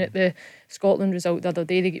even looking at the Scotland result the other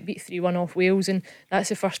day, they get beat 3-1 off Wales, and that's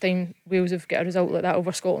the first time Wales have got a result like that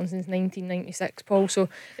over Scotland since 1996, Paul. So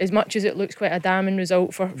as much as it looks quite a damning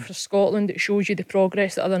result for Scotland, it shows you the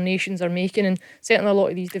progress that other nations are making, and certainly a lot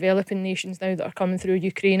of these developing nations now that are coming through.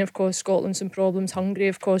 Ukraine have caused Scotland some problems, Hungary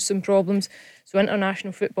have caused some problems, so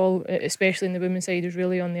international football, especially in the women's side, is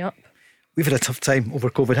really on the up. We've had a tough time over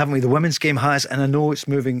COVID, haven't we? The women's game has, and I know it's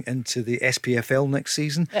moving into the SPFL next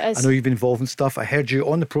season. It is. I know you've been involved in stuff. I heard you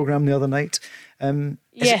on the programme the other night.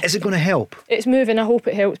 Is it going to help? It's moving. I hope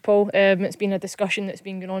it helps, Paul. It's been a discussion that's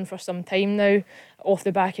been going on for some time now, off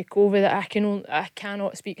the back of COVID, that I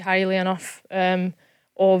cannot speak highly enough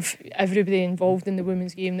of everybody involved in the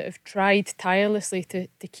women's game that have tried tirelessly to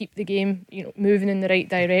keep the game moving in the right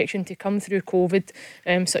direction, to come through COVID,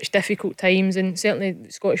 such difficult times. And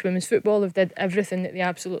certainly Scottish women's football have did everything that they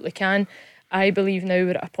absolutely can. I believe now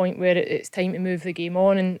we're at a point where it's time to move the game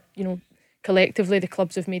on, and collectively the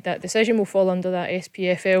clubs have made that decision. We'll fall under that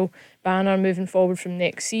SPFL banner moving forward from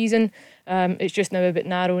next season. It's just now about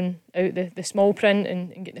narrowing out the small print and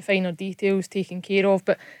getting the finer details taken care of,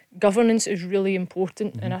 but governance is really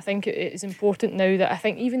important. And I think it is important now that I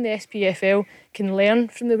think even the SPFL can learn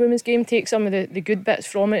from the women's game, take some of the good bits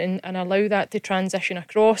from it and allow that to transition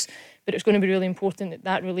across. But it's going to be really important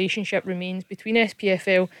that relationship remains between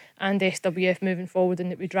SPFL and SWF moving forward, and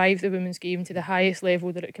that we drive the women's game to the highest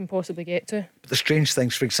level that it can possibly get to. But the strange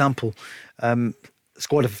things, for example, a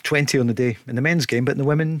squad of 20 on the day in the men's game, but in the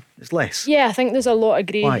women it's less. Yeah, I think there's a lot of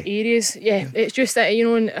grey Why? areas. Yeah, it's just that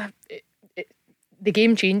the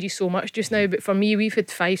game changes so much just now. But for me, we've had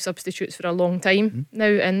 5 substitutes for a long time now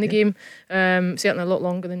in the game. Certainly a lot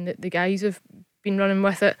longer than the guys have been running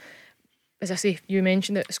with it. As I say, you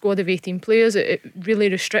mentioned it, a squad of 18 players, it really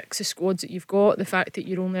restricts the squads that you've got, the fact that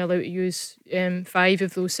you're only allowed to use 5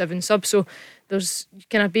 of those 7 subs. So there's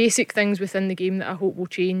kind of basic things within the game that I hope will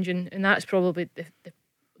change, and that's probably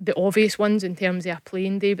the obvious ones in terms of a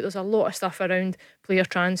playing day. But there's a lot of stuff around player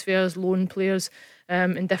transfers, loan players,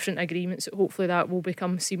 and different agreements that hopefully that will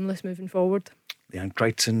become seamless moving forward. Leanne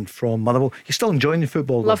Crichton from Motherwell. You're still enjoying the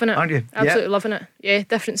football, loving though, it, aren't you? Absolutely loving it. Yeah,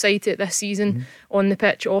 different side to it this season, on the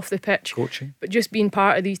pitch, off the pitch, coaching. But just being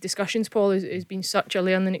part of these discussions, Paul, has been such a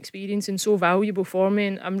learning experience and so valuable for me.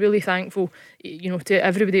 And I'm really thankful, to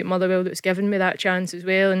everybody at Motherwell that's given me that chance as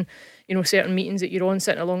well. And certain meetings that you're on,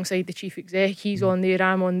 sitting alongside the chief exec, he's on there,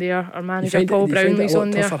 I'm on there, our manager Paul Brownley's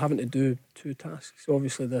on there. Tougher having to do 2 tasks,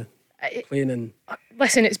 obviously the playing and.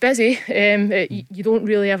 Listen, it's busy. You don't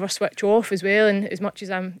really ever switch off as well, and as much as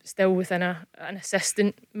I'm still within an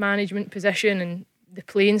assistant management position and the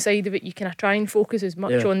playing side of it, you kind of try and focus as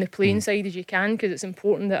much on the playing side as you can, because it's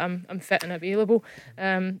important that I'm fit and available.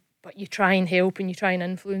 But you try and help and you try and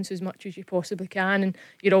influence as much as you possibly can, and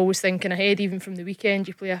you're always thinking ahead. Even from the weekend,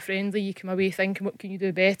 you play a friendly, you come away thinking, what can you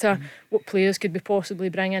do better? What players could we possibly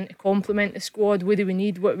bring in to complement the squad? What do we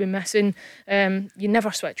need? What are we missing? You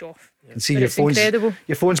never switch off. And see, your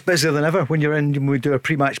phone's busier than ever when you're in, when we do our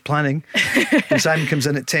pre-match planning. And Simon comes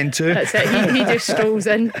in at 10:02. That's it, he just strolls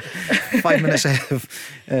in 5 minutes ahead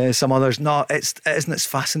of some others. No, it's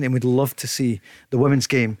fascinating. We'd love to see the women's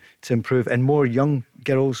game to improve and more young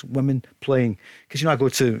girls, women playing? Because I go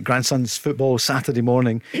to grandson's football Saturday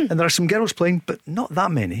morning and there are some girls playing, but not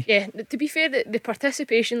that many. Yeah, to be fair, the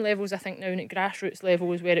participation levels, I think now at grassroots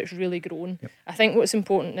level is where it's really grown. Yep. I think what's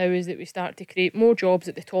important now is that we start to create more jobs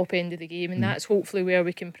at the top end of the game, and that's hopefully where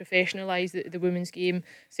we can professionalise the women's game.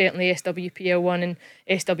 Certainly SWPL 1 and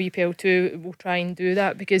SWPL 2 will try and do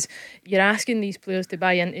that, because you're asking these players to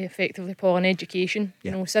buy into effectively, Paul, an education.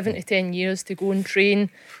 7 to 10 years to go and train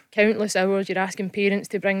countless hours. You're asking parents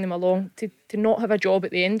to bring them along to not have a job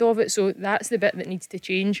at the end of it. So that's the bit that needs to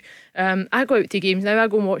change. I go out to games now. I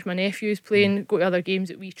go and watch my nephews playing, go to other games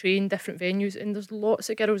that we train, different venues, and there's lots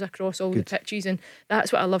of girls across all the pitches, and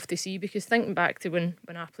that's what I love to see, because thinking back to when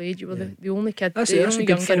I played, you were the only kid, the only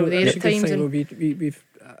young girl there at times. We've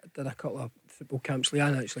did a couple of football camps.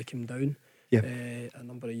 Leanne actually came down a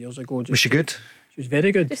number of years ago. Was she good? She was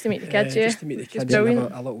very good. Just to meet the kids, just to meet the kids and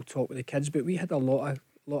have a little talk with the kids. But we had a lot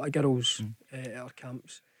of girls at our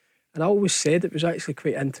camps, and I always said it was actually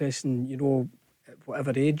quite interesting. At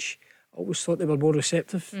whatever age, I always thought they were more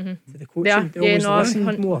receptive to the coaching. They always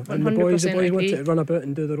listened more. And the boys wanted to run about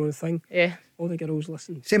and do their own thing. Yeah. All the girls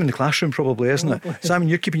listened. Same in the classroom, probably, isn't it? Simon,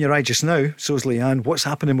 you're keeping your eye just now. So is Leanne. What's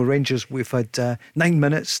happening with Rangers? We've had 9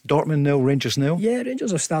 minutes. Dortmund 0, Rangers 0. Yeah,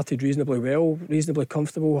 Rangers have started reasonably well, reasonably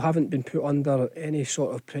comfortable. Haven't been put under any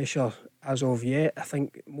sort of pressure as of yet. I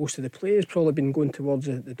think most of the play has probably been going towards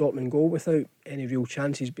the Dortmund goal without any real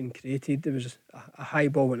chances being created. There was a high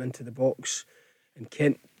ball went into the box, and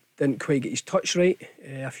Kent didn't quite get his touch right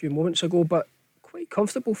a few moments ago, but quite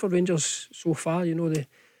comfortable for Rangers so far. It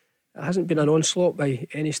hasn't been an onslaught by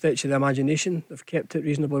any stretch of the imagination. They've kept it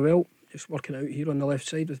reasonably well. Just working out here on the left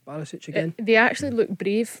side with Barisic again. They actually look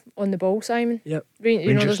brave on the ball, Simon. Yep.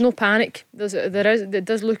 There's no panic. It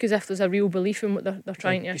does look as if there's a real belief in what they're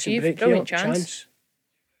trying to achieve. Brilliant chance.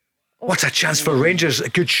 What a chance for Rangers. A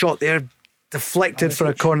good shot there. Deflected for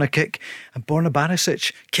a corner kick, and Borna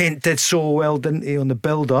Barisic. Kent did so well, didn't he, on the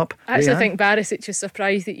build-up? I actually think Barisic is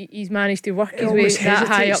surprised that he's managed to work his way that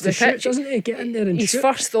high up the pitch. Doesn't he? Get in there and his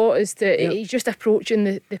first thought is he's just approaching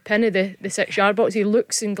the pin of the 6-yard box. He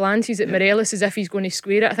looks and glances at Morelos as if he's going to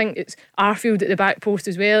square it. I think it's Arfield at the back post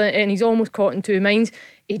as well, and he's almost caught in two minds.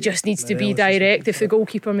 He just needs to be direct. If the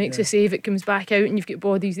goalkeeper makes a save, it comes back out and you've got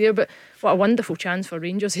bodies there. But what a wonderful chance for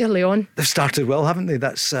Rangers early on. They've started well, haven't they?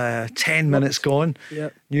 That's 10 minutes gone.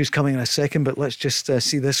 Yep. News coming in a second, but let's just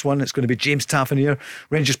see this one. It's going to be James Tavernier.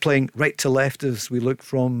 Rangers playing right to left as we look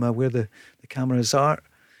from where the cameras are.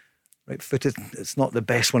 Right footed. It's not the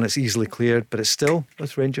best one. It's easily cleared, but it's still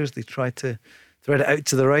with Rangers. They try to thread it out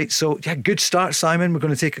to the right. So, good start, Simon. We're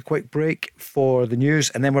going to take a quick break for the news,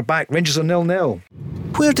 and then we're back. Rangers are 0-0.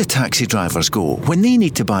 Where do taxi drivers go when they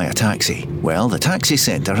need to buy a taxi? Well, the Taxi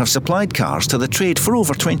Centre have supplied cars to the trade for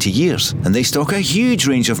over 20 years, and they stock a huge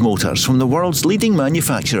range of motors from the world's leading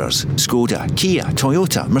manufacturers: Skoda, Kia,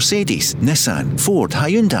 Toyota, Mercedes, Nissan, Ford,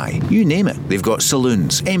 Hyundai, you name it. They've got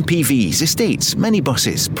saloons, MPVs, estates,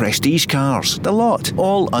 minibuses, prestige cars, the lot,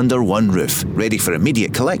 all under one roof, ready for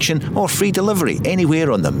immediate collection or free delivery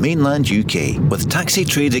anywhere on the mainland UK, with taxi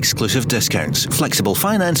trade exclusive discounts, flexible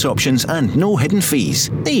finance options and no hidden fees.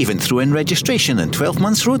 They even throw in registration and 12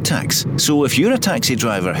 months road tax. So if you're a taxi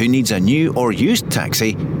driver who needs a new or used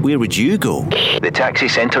taxi, where would you go?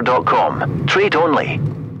 TheTaxiCentre.com. Trade only.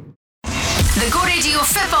 The Go Radio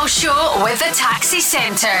Football Show with the Taxi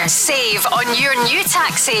Centre. Save on your new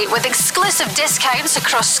taxi with exclusive discounts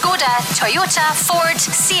across Skoda, Toyota, Ford,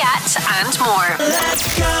 Seat and more.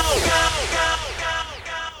 Let's go!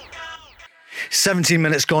 17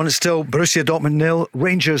 minutes gone. It's still Borussia Dortmund 0,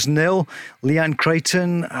 Rangers 0. Leanne,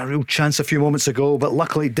 Crichton, a real chance a few moments ago, but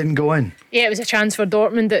luckily it didn't go in. Yeah, it was a chance for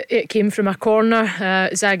Dortmund. It came from a corner.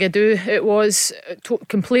 Zagadou. It was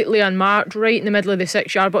completely unmarked, right in the middle of the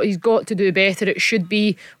 6-yard, but he's got to do better. It should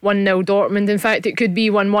be 1-0 Dortmund. In fact, it could be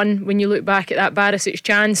 1-1 when you look back at that Barisic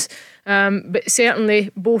chance. But certainly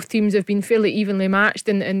both teams have been fairly evenly matched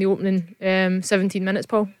in the opening 17 minutes,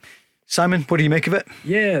 Paul. Simon, what do you make of it?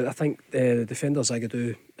 Yeah, I think the defender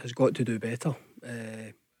Zagadou has got to do better.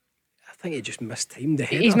 I think he just mistimed the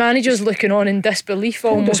header. His manager's looking on in disbelief,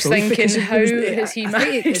 almost thinking, how has he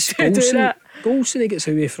managed to do that? Goalson he gets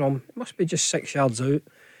away from, it must be just 6 yards out,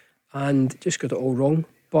 and just got it all wrong.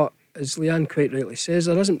 But as Leanne quite rightly says,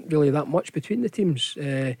 there isn't really that much between the teams.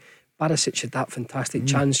 Barisic had that fantastic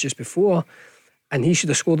chance just before, and he should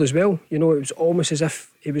have scored as well. It was almost as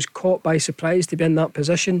if he was caught by surprise to be in that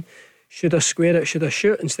position. Should have squared it, should have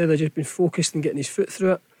shot, instead of just being focused and getting his foot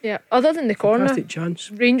through it. Yeah, other than the corner, fantastic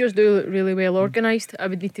chance. Rangers do look really well organised, I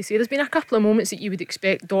would need to say. There's been a couple of moments that you would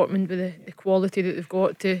expect Dortmund, with the quality that they've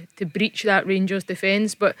got, to breach that Rangers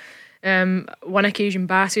defence, but One occasion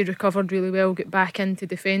Bassey recovered really well, got back in to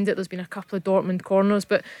defend it. There's been a couple of Dortmund corners,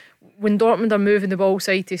 but when Dortmund are moving the ball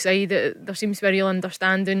side to side, there seems to be a real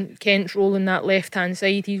understanding. Kent's rolling that left hand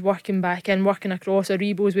side, he's working back in, working across.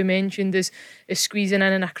 Aribo, as we mentioned, is squeezing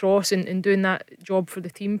in and across and doing that job for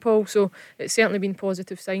the team, Paul. So it's certainly been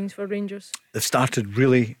positive signs for Rangers. They've started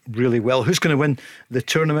really, really well. Who's going to win the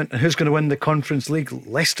tournament and who's going to win the Conference League?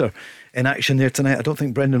 Leicester in action there tonight. I don't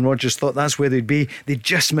think Brendan Rodgers thought that's where they'd be. They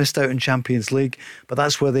just missed out in Champions League, but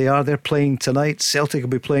that's where they are. They're playing tonight. Celtic will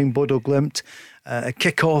be playing Bodo Glimt. A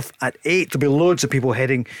kick-off at 8. There'll be loads of people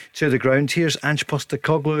heading to the ground. Here's Ange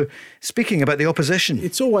Postecoglou speaking about the opposition.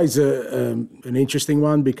 It's always an interesting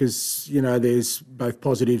one because, you know, there's both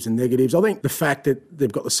positives and negatives. I think the fact that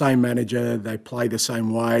they've got the same manager, they play the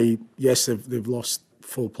same way. Yes, they've lost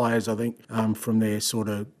 4 players, I think, from their sort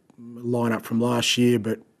of lineup from last year,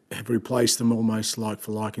 but have replaced them almost like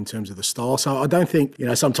for like in terms of the style. So I don't think, you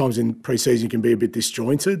know, sometimes in pre-season you can be a bit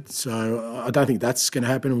disjointed. So I don't think that's going to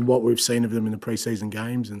happen. And what we've seen of them in the pre-season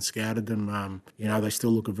games and scouted them, you know, they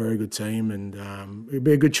still look a very good team, and it'll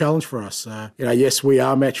be a good challenge for us. You know, yes, we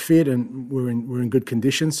are match fit and we're in good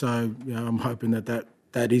condition. So, you know, I'm hoping that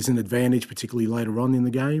is an advantage, particularly later on in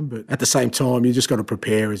the game. But at the same time, you just got to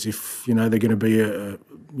prepare as if, you know, they're going to be a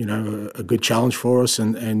good challenge for us,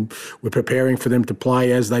 and we're preparing for them to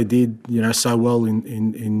play as they did, you know, so well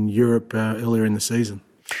in Europe earlier in the season.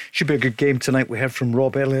 Should be a good game tonight. We heard from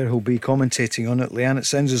Rob earlier, who'll be commentating on it. Leanne, it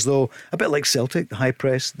sounds as though, a bit like Celtic, the high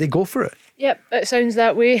press, they go for it. Yep, it sounds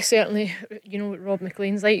that way. Certainly, you know what Rob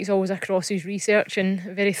McLean's like. He's always across his research and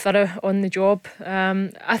very thorough on the job.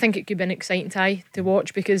 I think it could be an exciting tie to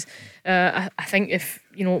watch because I think if,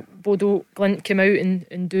 you know, Bodo Glimt come out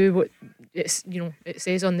and do what it's, you know, it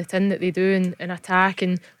says on the tin that they do and attack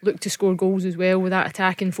and look to score goals as well with that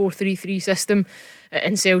attacking 4-3-3 system.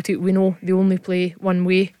 In Celtic, we know they only play one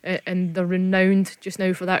way, and they're renowned just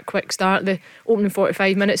now for that quick start. The opening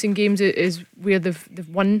 45 minutes in games is where they've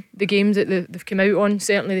won the games that they've come out on.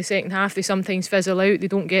 Certainly the second half, they sometimes fizzle out. They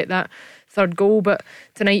don't get that third goal, but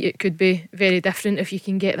tonight it could be very different if you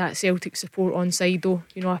can get that Celtic support on side though.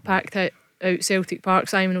 You know, a packed out Celtic Park,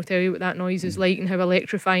 Simon will tell you what that noise is like and how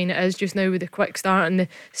electrifying it is just now with the quick start and the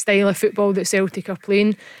style of football that Celtic are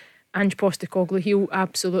playing. Ange Postecoglou, he'll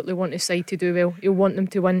absolutely want his side to do well. He'll want them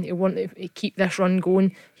to win. He'll want to keep this run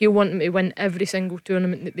going. He'll want them to win every single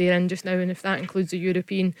tournament that they're in just now, and if that includes the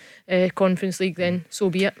European Conference League, then so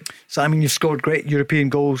be it. Simon, you've scored great European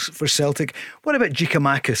goals for Celtic. What about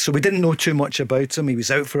Giakoumakis? So we didn't know too much about him. He was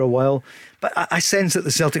out for a while, but I sense that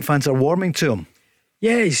the Celtic fans are warming to him.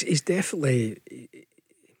 Yeah, he's definitely,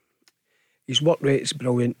 his work rate's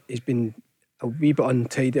brilliant. He's been a wee bit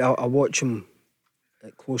untidy. I watch him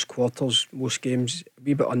at close quarters most games, a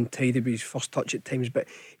wee bit untidy with his first touch at times, but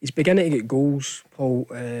he's beginning to get goals, Paul.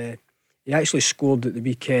 He actually scored at the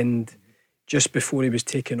weekend just before he was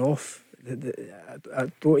taken off.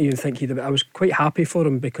 I don't even think he'd have, I was quite happy for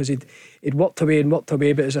him because he'd worked away,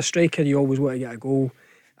 but as a striker you always want to get a goal,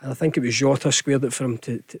 and I think it was Jota squared it for him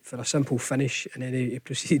for a simple finish, and then he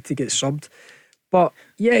proceeded to get subbed. But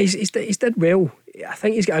yeah, he's did well. I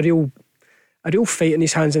think he's got a real fight in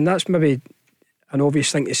his hands, and that's maybe an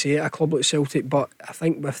obvious thing to say at a club like Celtic, but I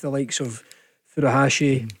think with the likes of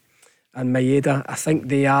Furuhashi and Maeda, I think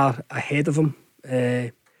they are ahead of him,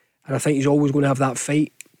 and I think he's always going to have that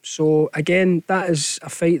fight. So again, that is a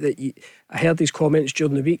fight that I heard his comments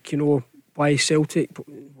during the week, you know, why Celtic,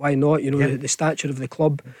 why not, you know, the stature of the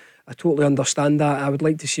club. I totally understand that. I would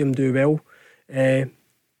like to see him do well,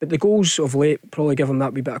 but the goals of late probably give him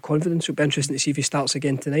that wee bit of confidence. It'll be interesting to see if he starts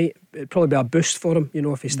again tonight. It'd probably be a boost for him, you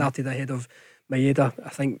know, if he started ahead of Maeda. I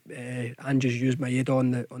think Ange has used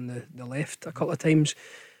Maeda on the left a couple of times,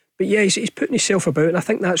 but yeah, he's putting himself about, and I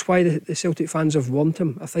think that's why the Celtic fans have wanted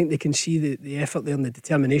him. I think they can see the effort there and the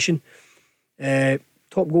determination.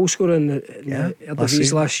 Top goal scorer in the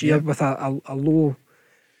Eredivisie last year with a low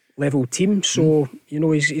level team, so you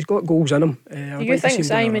know he's got goals in him. Do you think,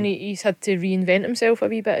 Simon, he's had to reinvent himself a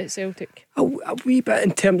wee bit at Celtic? A wee bit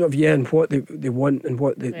in terms of and what they want and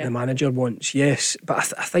what the manager wants, yes,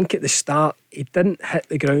 but I think at the start he didn't hit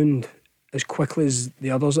the ground as quickly as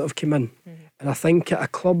the others that have come in, and I think at a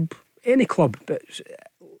club, any club, but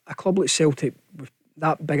a club like Celtic with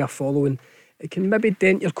that big a following, it can maybe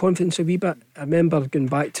dent your confidence a wee bit. I remember going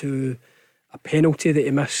back to a penalty that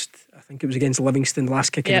he missed. I think it was against Livingston,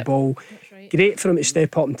 last kick of the ball. Right. Great for him to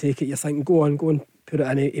step up and take it. You're thinking, go on, put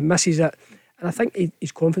it in. He misses it, and I think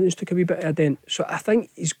his confidence took a wee bit of a dent. So I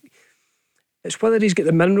think it's whether he's got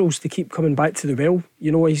the minerals to keep coming back to the well.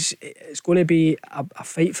 You know, it's going to be a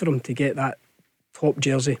fight for him to get that top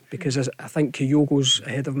jersey, because I think Kyogo's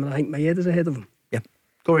ahead of him, and I think Maeda's ahead of him.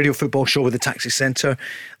 Go Radio Football Show with the Taxi Centre.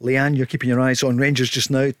 Leanne, you're keeping your eyes on Rangers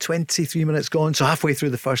just now. 23 minutes gone, so halfway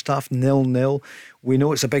through the first half, 0-0. We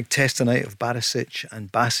know it's a big test tonight of Barisic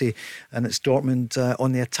and Bassey, and it's Dortmund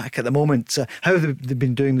on the attack at the moment. How have they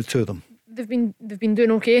been doing, the two of them? They've been doing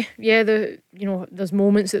okay. Yeah, there's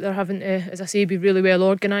moments that they're having to, as I say, be really well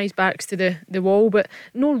organised, backs to the wall, but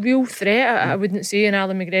no real threat, I wouldn't say, in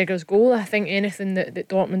Alan McGregor's goal. I think anything that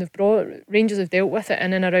Dortmund have brought, Rangers have dealt with it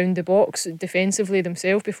in and around the box defensively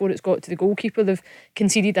themselves before it's got to the goalkeeper. They've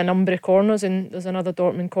conceded a number of corners, and there's another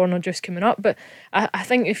Dortmund corner just coming up. But I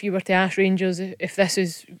think if you were to ask Rangers if this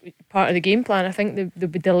is part of the game plan, I think they'll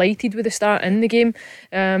be delighted with the start in the game.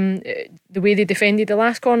 The way they defended the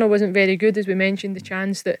last corner wasn't very good, as we mentioned, the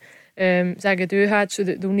chance that Zagadou had, so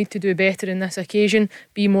that they'll need to do better in this occasion,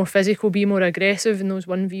 be more physical, be more aggressive in those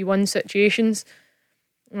 1v1 situations.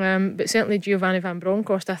 But certainly Giovanni Van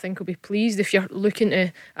Bronckhorst, I think, will be pleased. If you're looking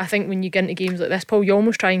to, I think when you get into games like this, Paul, you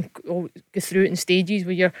almost try and go through it in stages,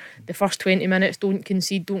 where you're the first 20 minutes, don't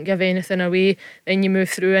concede, don't give anything away, then you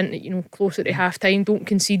move through into closer to half time, don't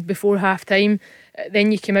concede before half time,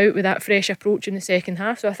 then you come out with that fresh approach in the second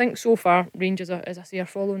half. So I think so far Rangers are, as I say, are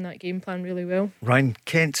following that game plan really well. Ryan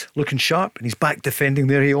Kent looking sharp, and he's back defending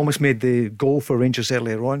there. He almost made the goal for Rangers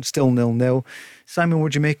earlier on. Still 0-0. Simon,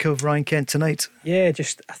 what do you make of Ryan Kent tonight? Yeah,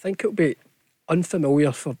 I think it'll be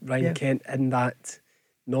unfamiliar for Ryan Kent in that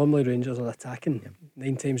normally Rangers are attacking.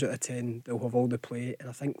 9 times out of 10 they'll have all the play, and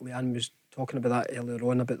I think Leanne was talking about that earlier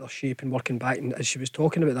on, about their shape and working back, and as she was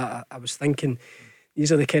talking about that, I was thinking these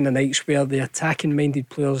are the kind of nights where the attacking minded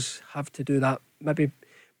players have to do that, maybe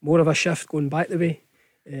more of a shift going back the way,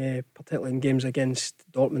 particularly in games against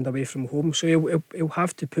Dortmund away from home. So he'll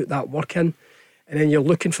have to put that work in, and then you're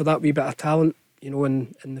looking for that wee bit of talent,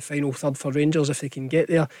 in the final third for Rangers, if they can get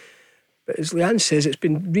there. But as Leanne says, it's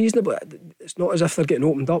been reasonable. It's not as if they're getting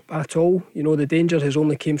opened up at all. The danger has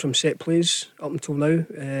only came from set plays up until now,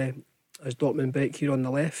 as Dortmund back here on the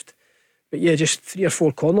left. But yeah, just 3 or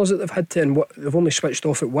 4 corners that they've had to, and they've only switched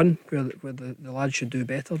off at one, where the lads should do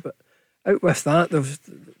better. But out with that,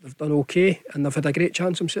 they've done okay, and they've had a great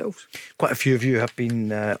chance themselves. Quite a few of you have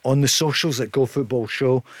been on the socials at Go Football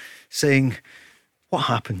Show saying, what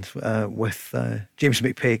happened with James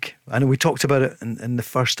McPake? I know we talked about it in the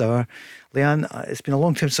first hour. Leanne, it's been a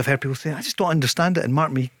long time since I've heard people say, I just don't understand it. And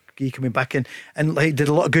Mark McGee coming back in, and he did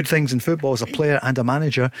a lot of good things in football as a player and a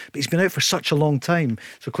manager, but he's been out for such a long time.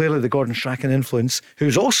 So clearly the Gordon Strachan influence,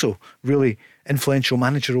 who's also really influential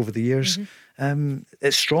manager over the years,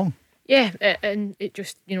 it's strong. Yeah, and it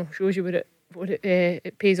just shows you what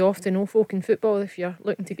it pays off to know folk in football. If you're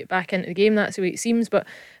looking to get back into the game, that's the way it seems. But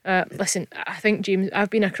listen, I think, James, I've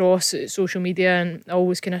been across social media, and I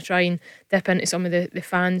always kind of try and dip into some of the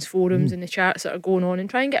fans forums and the chats that are going on, and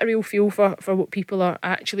try and get a real feel for what people are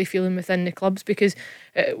actually feeling within the clubs, because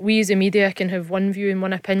we as a media can have one view and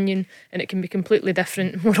one opinion, and it can be completely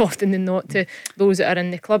different more often than not to those that are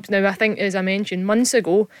in the clubs. Now, I think, as I mentioned months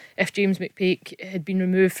ago, if James McPake had been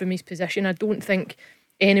removed from his position, I don't think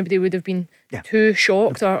anybody would have been too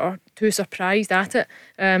shocked or too surprised at it.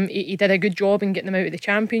 He did a good job in getting them out of the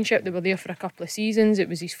Championship. They were there for a couple of seasons. It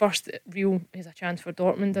was his first real chance for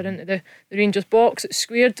Dortmund. They're into the Rangers box. It's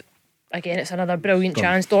squared. Again, it's another brilliant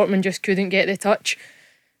chance. Dortmund just couldn't get the touch.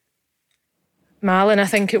 Malin, I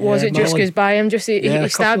think it was, just goes by him. He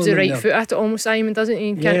stabs the right foot at it almost, Simon, doesn't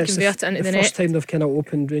he? He can't convert it into the net. The first time they've kind of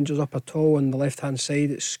opened Rangers up at all on the left hand side,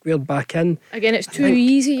 it's squared back in. Again, it's too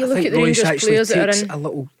easy. You look at the Rangers players that are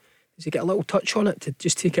in. Does he get a little touch on it to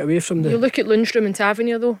just take it away from the... You look at Lundstrom and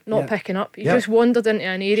Tavernier though, not picking up. He just wandered into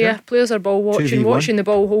an area. Players are ball watching the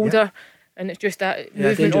ball holder, and it's just that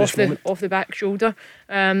movement off the back shoulder.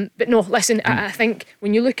 But no, listen, I think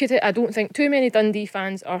when you look at it, I don't think too many Dundee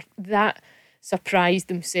fans are that surprised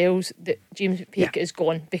themselves that James McPake is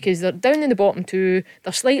gone, because they're down in the bottom 2.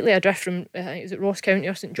 They're slightly adrift from, I think, is it Ross County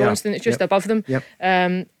or St Johnstone? It's just above them.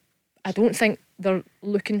 I don't think they're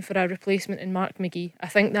looking for a replacement in Mark McGee. I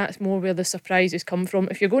think that's more where the surprises come from.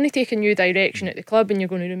 If you're going to take a new direction at the club and you're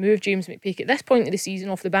going to remove James McPake at this point of the season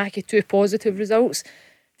off the back of 2 positive results,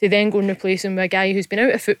 to then go and replace him with a guy who's been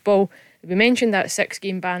out of football. We mentioned that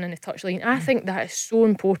 6-game ban on the touchline. I think that is so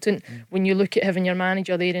important when you look at having your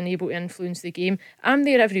manager there and able to influence the game. I'm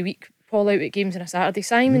there every week, Paul, out at games on a Saturday.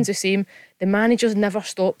 Simon's the same. The managers never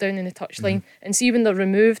stop down in the touchline, and see when they're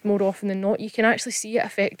removed more often than not, you can actually see it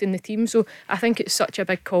affecting the team. So I think it's such a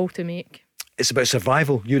big call to make. It's about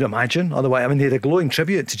survival, you'd imagine. Otherwise, I mean, they had a glowing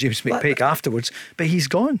tribute to James McPake afterwards, but he's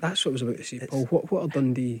gone. That's what I was about to say, Paul. What are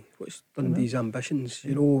What's Dundee's ambitions?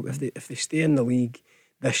 If they stay in the league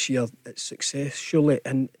this year, it's success, surely.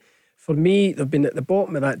 And for me, they've been at the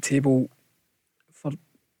bottom of that table for,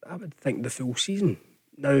 I would think, the full season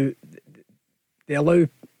Now they allow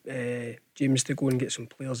James to go and get some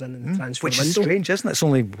players in the transfer which window. is strange, isn't it? It's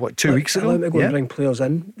only 2 weeks ago. Allow them to go and bring players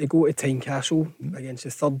in. They go to Tynecastle against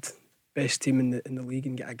the third best team in the league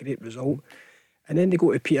and get a great result. And then they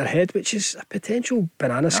go to Peterhead, which is a potential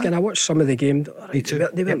banana skin. I watched some of the game. Me too.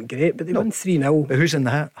 They weren't great, but they won 3-0. But who's in the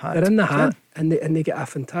hat? They're in the hat, and they get a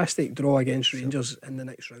fantastic draw against Rangers in the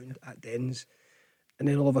next round at Dens. And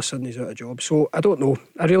then all of a sudden he's out of job. So I don't know.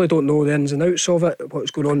 I really don't know the ins and outs of it,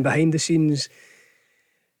 what's going on behind the scenes.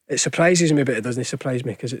 It surprises me, but it doesn't surprise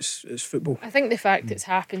me because it's football. I think the fact it's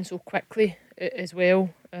happened so quickly as well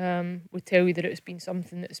would tell you that it's been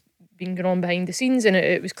something that's been going on behind the scenes, and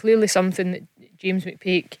it was clearly something that James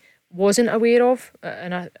McPake wasn't aware of,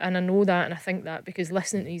 and I know that, and I think that because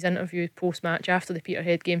listening to his interview post-match after the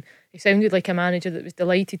Peterhead game, he sounded like a manager that was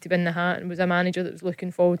delighted to win the hat and was a manager that was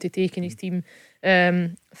looking forward to taking his team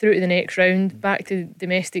through to the next round, back to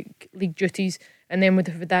domestic league duties, and then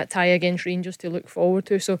with that tie against Rangers to look forward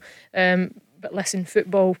to. So but listen,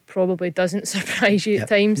 football probably doesn't surprise you at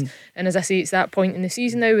times, and as I say, it's that point in the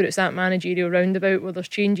season now where it's that managerial roundabout where there's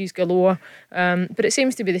changes galore, but it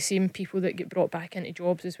seems to be the same people that get brought back into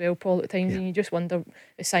jobs as well, Paul, at times, and you just wonder,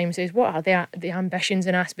 as Simon says, what are the ambitions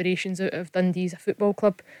and aspirations of Dundee as a football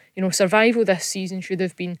club? You know, survival this season should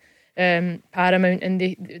have been paramount, and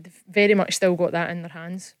they've very much still got that in their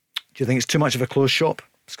hands. Do you think it's too much of a closed shop,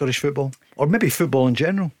 Scottish football, or maybe football in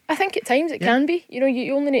general? I think at times it can be. You know,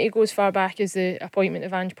 you only need to go as far back as the appointment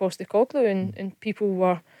of Ange Postecoglou, and people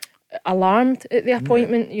were alarmed at the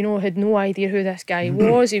appointment. You know, had no idea who this guy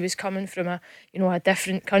was. He was coming from a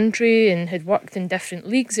different country and had worked in different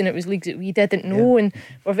leagues, and it was leagues that we didn't know. And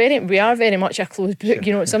we are very much a closed book.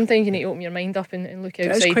 You know, sometimes you need to open your mind up and look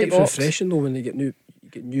outside the box. It's quite refreshing though when you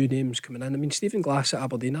get new names coming in. I mean, Stephen Glass at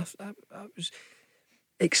Aberdeen. I was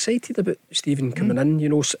excited about Stephen coming in, you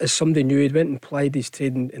know, as somebody new. He'd went and plied his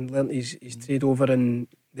trade and learnt his trade over in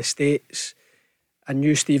the States. I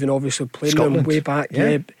knew Stephen obviously playing him way back.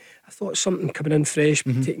 Yeah. I thought something coming in fresh,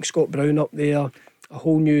 taking Scott Brown up there, a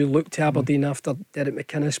whole new look to Aberdeen after Derek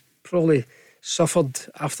McInnes probably suffered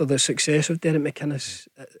after the success of Derek McInnes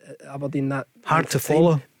at Aberdeen. That hard to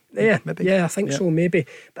follow. Yeah, maybe. Yeah, I think so, maybe.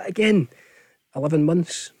 But again, 11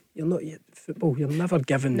 months. You're not yet football. You're never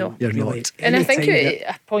given. No, you're really not. And I think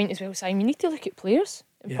at a point as well, Simon, you need to look at players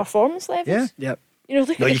and performance levels. Yeah. You know,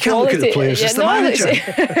 look at the you can't look at the players. It's the manager.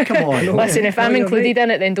 Come on. Listen, if I'm included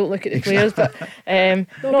in it, then don't look at the players. But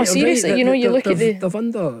seriously, you know, you look at they've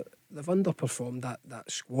underperformed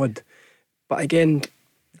that squad. But again,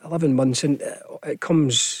 11 months, and it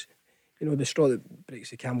comes, you know, the straw that breaks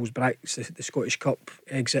the camel's back. The Scottish Cup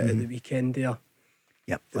exit at the weekend there.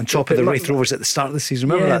 Yeah, on top of the Wraith Rovers at the start of the season.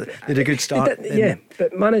 Remember that? They had a good start.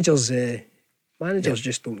 But managers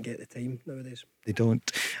just don't get the time nowadays. They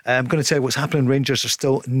don't. I'm going to tell you what's happening. Rangers are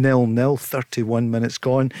still 0-0, 31 minutes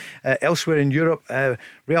gone. Elsewhere in Europe,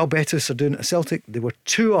 Real Betis are doing it at Celtic. They were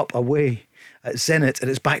 2 up away at Zenit, and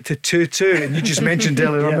it's back to 2-2. And you just mentioned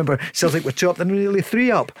earlier, remember, Celtic were 2 up, then nearly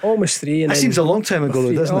 3 up. Almost 3. That seems a long time ago,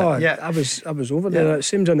 though, doesn't it? Yeah, I was over there. It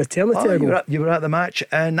seems an eternity ago. You were at the match.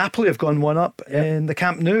 Napoli have gone 1 up in the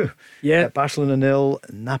Camp Nou. Yeah. Barcelona 0,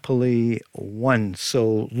 Napoli 1.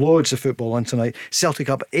 So loads of football on tonight. Celtic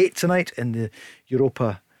up 8 tonight in the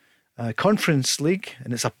Europa Conference League,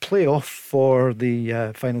 and it's a playoff for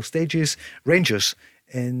the final stages. Rangers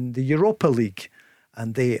in the Europa League,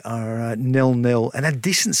 and they are 0-0, and a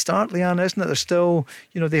decent start, Leanne, isn't it? They're still,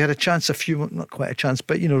 you know, they had a chance, not quite a chance,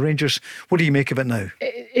 but, you know, Rangers, what do you make of it now?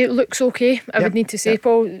 It looks okay, I would need to say,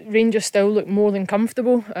 Paul. Rangers still look more than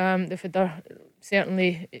comfortable. They've had their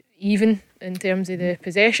certainly even in terms of the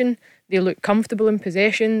possession. They look comfortable in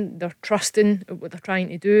possession. They're trusting what they're trying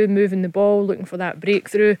to do, moving the ball, looking for that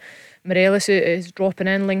breakthrough. Morelos is dropping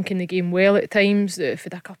in, linking the game well at times. They've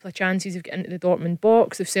had a couple of chances of getting into the Dortmund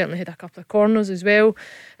box. They've certainly had a couple of corners as well.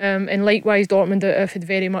 And likewise, Dortmund have had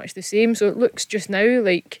very much the same. So it looks just now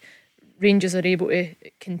like Rangers are able to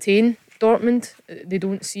contain Dortmund. They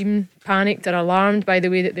don't seem panicked or alarmed by the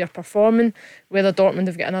way that they're performing. Whether Dortmund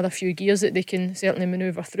have got another few gears that they can certainly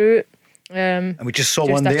manoeuvre through it. And we just saw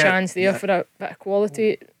one there. Just a chance there for a bit of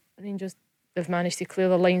quality. Rangers, they've managed to clear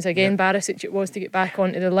their lines again. Barisic it was to get back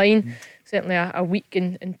onto the line. Certainly a weak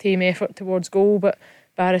and tame effort towards goal, but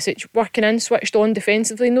Barisic working in, switched on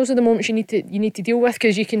defensively, and those are the moments you need to deal with,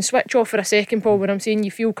 because you can switch off for a second, Paul, where I'm saying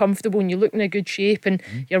you feel comfortable and you look in a good shape and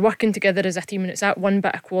you're working together as a team, and it's that one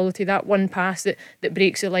bit of quality, that one pass that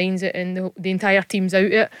breaks the lines and the entire team's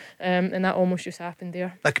out it, and that almost just happened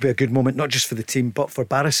there. That could be a good moment, not just for the team but for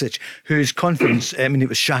Barisic, whose confidence, I mean, it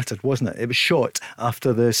was shattered, wasn't it? It was shot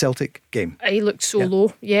after the Celtic game. He looked so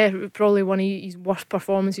low. Yeah, probably one of his worst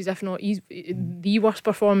performances, if not the worst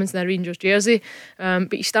performance in the Rangers jersey.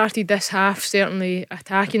 But he started this half, certainly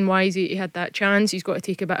attacking wise, he had that chance. He's got to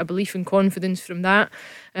take a bit of belief and confidence from that.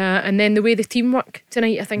 And then the way the teamwork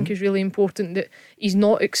tonight, I think, is really important, that he's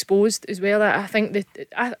not exposed as well. I think that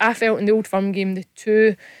I felt in the Old Firm game the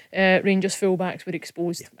two Rangers fullbacks were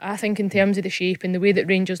exposed. I think in terms of the shape and the way that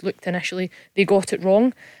Rangers looked initially, they got it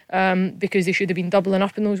wrong, because they should have been doubling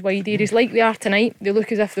up in those wide areas like they are tonight. They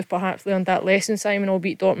look as if they've perhaps learned that lesson, Simon,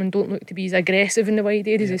 albeit Dortmund don't look to be as aggressive in the wide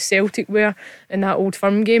areas as Celtic were in that Old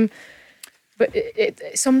Firm game. But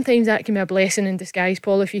sometimes that can be a blessing in disguise,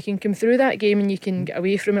 Paul. If you can come through that game and you can get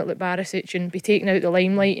away from it like Barisic and be taken out the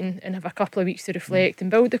limelight and have a couple of weeks to reflect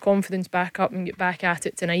and build the confidence back up and get back at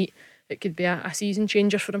it tonight, it could be a season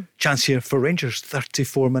changer for him. Chance here for Rangers,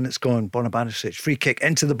 34 minutes gone. Borna Barisic, free kick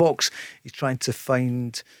into the box. He's trying to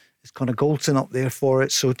find, it's Connor Goldson up there for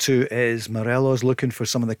it. So too is Morelos, looking for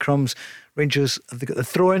some of the crumbs. Rangers, have they got the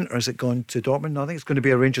throw in, or has it gone to Dortmund? No, I think it's going to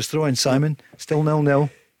be a Rangers throw in, Simon. Still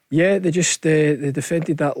 0-0. Yeah, they just they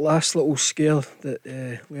defended that last little scare that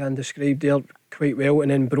Leanne described there quite well,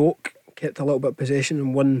 and then broke, kept a little bit of possession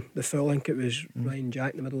and won the foul. I think it was Ryan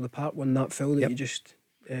Jack in the middle of the park won that foul that you just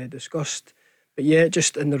discussed. But yeah,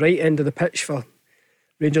 just in the right end of the pitch for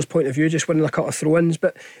Rangers' point of view, just winning a couple of throw-ins.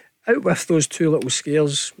 But out with those two little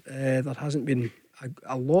scares, there hasn't been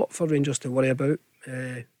a lot for Rangers to worry about.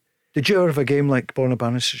 Did you ever have a game like Borna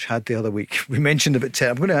Barisic had the other week? We mentioned about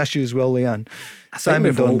Ted. I'm going to ask you as well, Leanne. I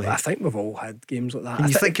think we've all had games like that. Can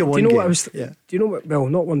you think of one game? Do you know what? Well,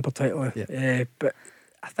 not one particular. Yeah. But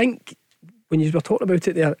I think when you were talking about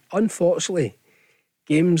it there, unfortunately,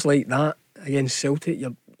 games like that against Celtic,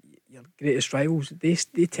 your greatest rivals, they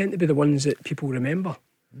tend to be the ones that people remember.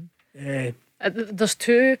 There's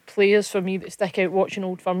two players for me that stick out watching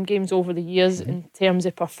Old Firm games over the years in terms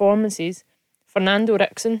of performances. Fernando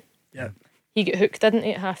Rickson. Yeah. He got hooked, didn't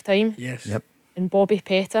he, at half time? Yes. Yep. And Bobby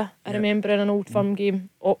Petta, I remember in an Old Firm game,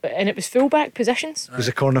 and it was full-back positions. It was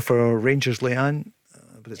a corner for Rangers, Leanne,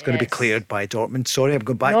 but it's going to be cleared by Dortmund. Sorry, I'm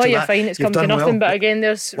going back to that. No, you're fine, it's come to nothing, but again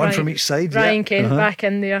there's one from each side. Ryan Kent back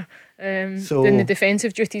in there, doing the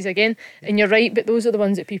defensive duties again. And you're right, but those are the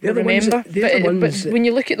ones that people remember. But when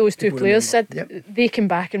you look at those two players, Sid, they came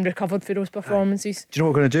back and recovered for those performances. Do you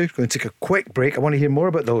know what we're going to do? We're going to take a quick break. I want to hear more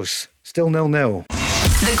about those. Still 0-0.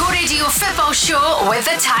 The Go Radio Football Show with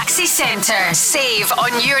the Taxi Centre. Save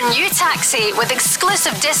on your new taxi with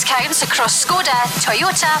exclusive discounts across Skoda,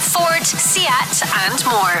 Toyota, Ford, Seat and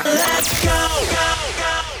more. Let's go.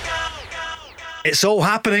 It's all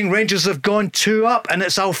happening. Rangers have gone 2 up, and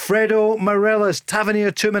it's Alfredo Morelos.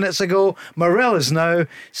 Tavernier 2 minutes ago. Morelos now.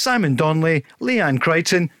 Simon Donelly, Leanne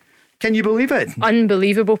Crichton. Can you believe it?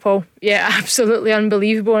 Unbelievable, Paul. Yeah, absolutely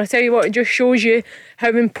unbelievable. And I tell you what, it just shows you how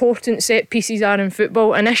important set pieces are in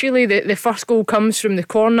football. Initially, the first goal comes from the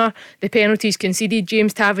corner. The penalty's conceded.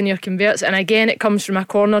 James Tavernier converts. And again, it comes from a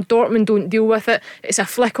corner. Dortmund don't deal with it. It's a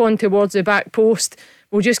flick on towards the back post.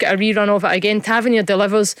 We'll just get a rerun of it again. Tavernier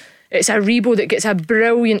delivers. It's a Rebo that gets a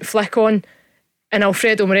brilliant flick on. And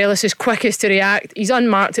Alfredo Morelos is quickest to react. He's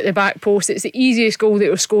unmarked at the back post. It's the easiest goal that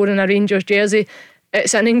he'll score in a Rangers jersey.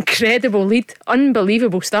 It's an incredible lead.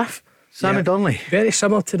 Unbelievable stuff. Simon Donelly. Very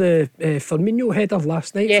similar to the Firmino header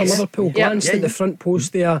last night for Liverpool. Glanced at the front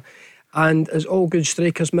post there, and as all good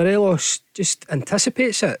strikers, Morelos just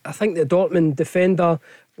anticipates it. I think the Dortmund defender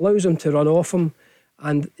allows him to run off him,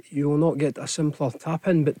 and you will not get a simpler tap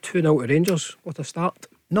in. But 2-0 to Rangers. What a start.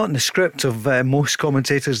 Not in the script of most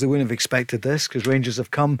commentators. They wouldn't have expected this, because Rangers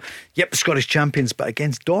have come, the Scottish champions, but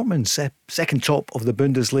against Dortmund, second top of the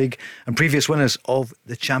Bundesliga and previous winners of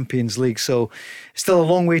the Champions League. So still a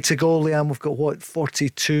long way to go, Leanne. We've got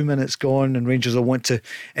 42 minutes gone, and Rangers will want to,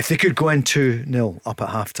 if they could go in 2-0 up at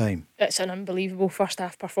half time. It's an unbelievable first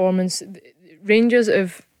half performance. Rangers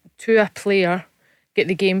have, to a player, get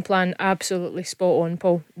the game plan absolutely spot on,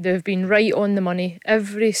 Paul. They've been right on the money.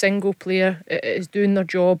 Every single player is doing their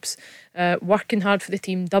jobs, working hard for the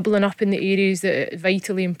team, doubling up in the areas that are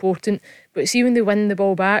vitally important, But see, when they win the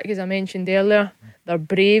ball back, as I mentioned earlier, they're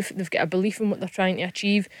brave, they've got a belief in what they're trying to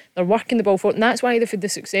achieve, they're working the ball forward, and that's why they've had the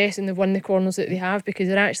success and they've won the corners that they have, because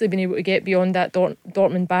they're actually been able to get beyond that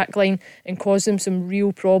Dortmund backline and cause them some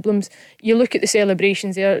real problems. You look at the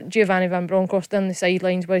celebrations there, Giovanni Van Bronckhorst on the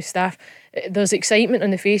sidelines with his staff, there's excitement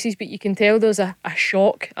on the faces, but you can tell there's a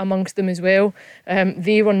shock amongst them as well.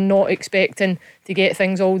 They were not expecting to get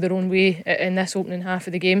things all their own way in this opening half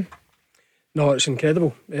of the game. No, it's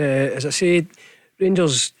incredible. As I said,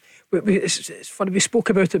 Rangers, it's funny, we spoke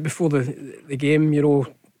about it before the game, you know,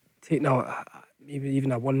 taking maybe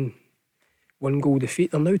even a one goal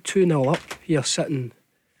defeat. They're now 2-0 up here, sitting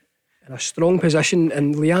in a strong position.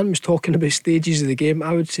 And Leanne was talking about stages of the game.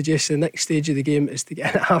 I would suggest the next stage of the game is to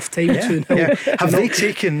get in at half time 2-0. Yeah. Have they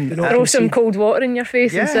taken throw some cold water in your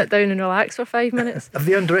face and sit down and relax for 5 minutes? Have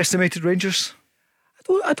they underestimated Rangers?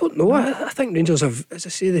 I don't know. I think Rangers have, as I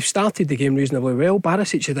say, they've started the game reasonably well.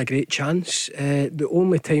 Barisic had a great chance. The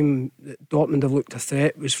only time that Dortmund have looked a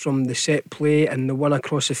threat was from the set play and the one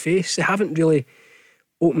across the face. They haven't really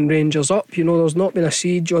opened Rangers up. You know, there's not been a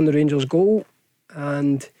siege on the Rangers goal,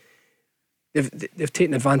 and they've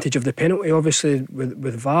taken advantage of the penalty, obviously,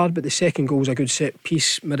 with VAR, but the second goal is a good set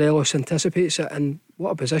piece. Morelos anticipates it, and what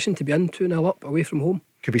a position to be in, 2-0 up away from home.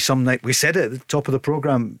 Could be some night. We said it at the top of the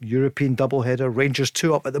programme, European doubleheader. Rangers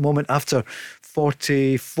 2 up at the moment after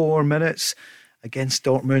 44 minutes against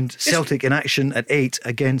Dortmund. Celtic in action at 8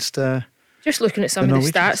 against just looking at some of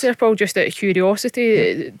the stats there, Paul, just out of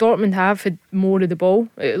curiosity, Dortmund have had more of the ball.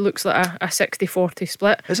 It looks like a 60-40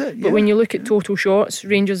 split. Is it? Yeah. But when you look at total shots,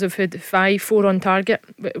 Rangers have had 5-4 on target,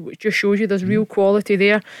 which just shows you there's real quality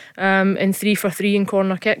there. And 3 for 3 in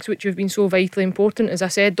corner kicks, which have been so vitally important. As I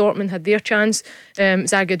said, Dortmund had their chance.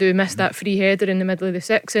 Zagadou missed that free header in the middle of the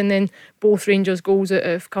six, and then both Rangers goals that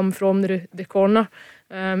have come from the corner.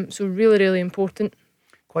 So really, really important.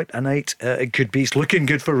 Quite a night it could be. It's looking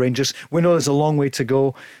good for Rangers. We know there's a long way to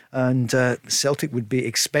go, and Celtic would be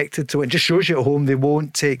expected to win. It just shows you at home they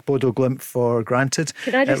won't take Bodo Glimt for granted.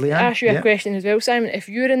 Can I just ask you a question as well, Simon? If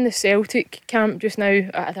you're in the Celtic camp just now,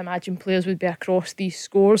 I'd imagine players would be across these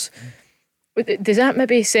scores. Does that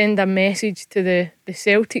maybe send a message to the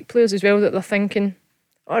Celtic players as well, that they're thinking,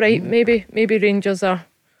 all right, maybe Rangers are...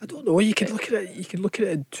 I don't know. You could look at it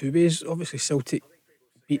in two ways. Obviously, Celtic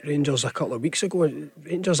beat Rangers a couple of weeks ago.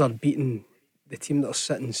 Rangers are beating the team that are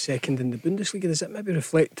sitting second in the Bundesliga. Does it maybe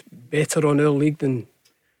reflect better on our league than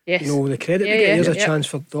the credit they get? Here's a chance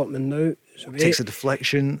for Dortmund now. So takes a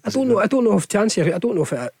deflection. I don't know if to answer you, I don't know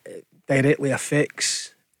if it directly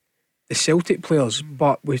affects the Celtic players,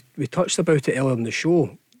 but we touched about it earlier in the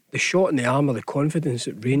show. The shot in the arm or the confidence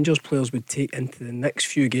that Rangers players would take into the next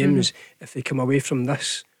few games if they come away from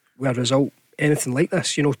this with a result anything like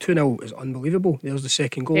this. You know, 2-0 is unbelievable. There's the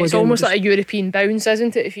second goal. It's almost like a European bounce,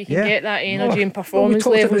 isn't it? If you can get that energy and performance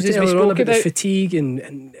levels as we spoke about. The fatigue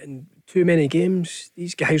and too many games.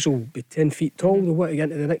 These guys will be 10 feet tall. They'll want to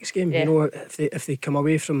get into the next game. You know, if they come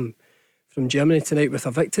away from Germany tonight with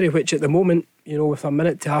a victory, which at the moment, you know, with a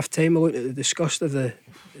minute to half time, I looked at the disgust of the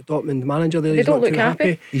Dortmund manager there. They don't look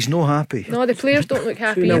happy. He's not happy. No, the players don't look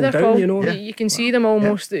happy either, Paul. You can see them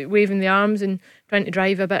almost waving the arms and trying to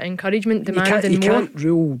drive a bit of encouragement, demanding more. You can't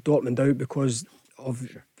rule Dortmund out because of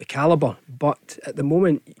the calibre, but at the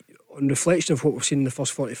moment, on reflection of what we've seen in the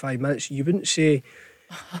first 45 minutes, you wouldn't say,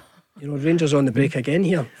 you know, Rangers on the break again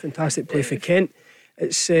here. Fantastic play for Kent.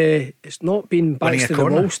 It's not been backs to the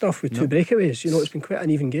wall stuff with two breakaways. You know, it's been quite an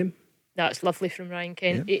even game. That's lovely from Ryan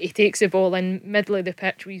Kent. He takes the ball in middle of the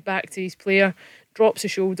pitch, he's back to his player, drops the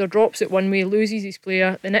shoulder, drops it one way, loses his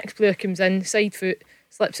player, the next player comes in, side foot,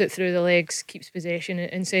 slips it through the legs, keeps possession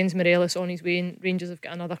and sends Morelos on his way, and Rangers have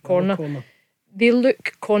got another corner. They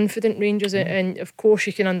look confident, Rangers, and of course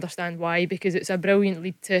you can understand why, because it's a brilliant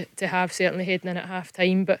lead to have, certainly heading in at half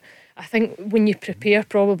time. But I think when you prepare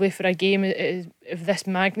probably for a game of this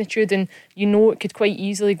magnitude, and you know it could quite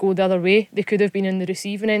easily go the other way, they could have been in the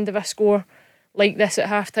receiving end of a score like this at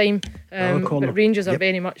half time. But Rangers are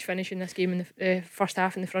very much finishing this game in the first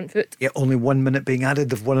half in the front foot. Yeah, only 1 minute being added.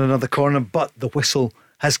 They've won another corner, but the whistle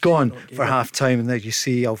has gone for half time, and there you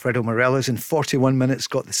see Alfredo Morelos in 41 minutes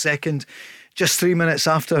got the second. Just 3 minutes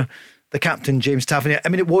after the captain, James Tavernier. I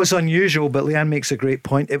mean, it was unusual, but Leanne makes a great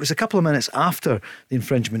point. It was a couple of minutes after the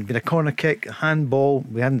infringement. Been a corner kick, a handball.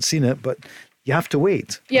 We hadn't seen it, but you have to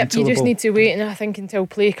wait. Yep, you just need to wait, and I think until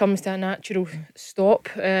play comes to a natural stop,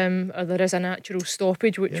 or there is a natural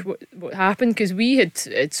stoppage, which what happened, because we had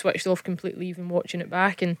switched off completely even watching it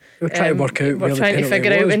back, and we're trying to work out. We're trying to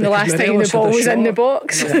figure out when the last time the ball was in the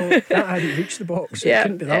box. That hadn't reached the box. So it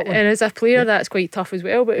couldn't be that one. And as a player, that's quite tough as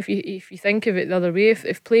well. But if you think of it the other way,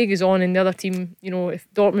 if play goes on and the other team, if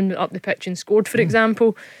Dortmund went up the pitch and scored, for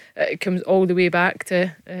example, it comes all the way back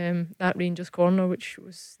to that Rangers corner, which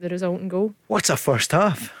was the resulting goal. What a first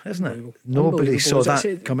half, isn't it? Nobody saw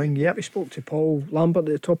that coming. Yep. We spoke to Paul Lambert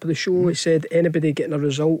at the top of the show. He said anybody getting a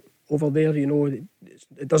result over there,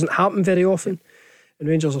 it doesn't happen very often. And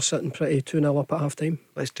Rangers are sitting pretty 2-0 up at half time.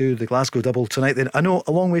 Let's do the Glasgow double tonight then. I know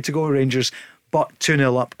a long way to go, Rangers, but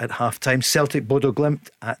 2-0 up at half time. Celtic Bodo Glimt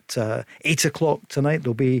at 8 o'clock tonight.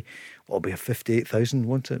 There'll be a 58,000,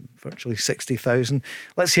 won't it? Virtually 60,000.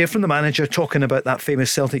 Let's hear from the manager talking about that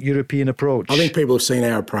famous Celtic European approach. I think people have seen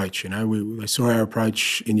our approach. They saw our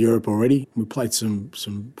approach in Europe already. We played some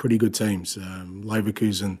pretty good teams.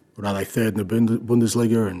 Leverkusen, what are they, third in the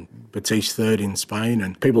Bundesliga, and Betis third in Spain.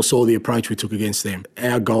 And people saw the approach we took against them.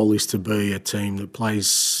 Our goal is to be a team that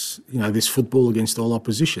plays, this football against all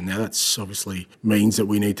opposition. Now that's obviously means that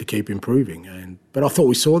we need to keep improving. But I thought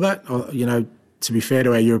we saw that. To be fair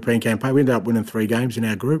to our European campaign, we ended up winning 3 games in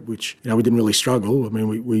our group, which, we didn't really struggle. I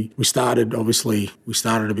mean, we started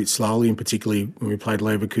a bit slowly, and particularly when we played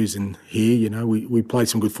Leverkusen here, we played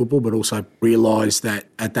some good football, but also realised that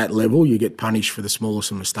at that level, you get punished for the smallest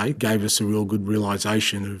of mistakes. Gave us a real good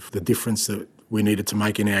realisation of the difference that we needed to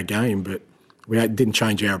make in our game, but we didn't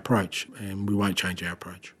change our approach, and we won't change our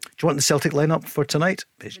approach. Do you want the Celtic lineup for tonight?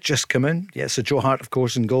 It's just come in. Yes, so Joe Hart, of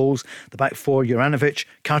course, in goals. The back four, Juranovic,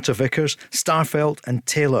 Carter-Vickers, Starfelt and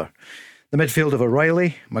Taylor. The midfield of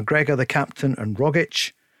O'Reilly, McGregor, the captain, and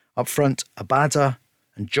Rogic. Up front, Abada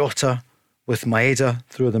and Jota, with Maeda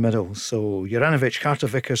through the middle. So Juranovic,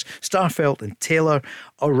 Carter-Vickers, Starfelt and Taylor,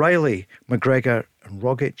 O'Reilly, McGregor and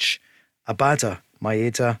Rogic, Abada,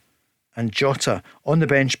 Maeda and Jota. On the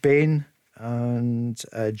bench, Bain and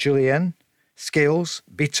Julian, Scales,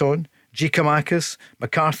 Beaton, Giakoumakis,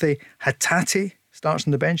 McCarthy, Hatate starts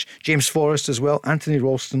on the bench, James Forrest as well, Anthony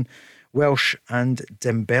Ralston, Welsh and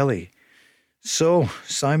Dembele. So,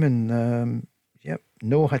 Simon,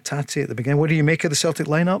 no Hatate at the beginning. What do you make of the Celtic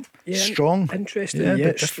lineup? Strong?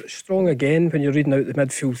 Interesting, strong again. When you're reading out the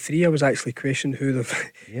midfield 3, I was actually questioning who have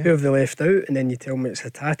they left out, and then you tell me it's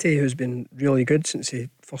Hatate, who's been really good since he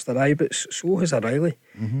first arrived, but so has O'Reilly.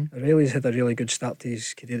 O'Reilly's had a really good start to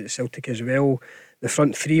his career at Celtic as well. The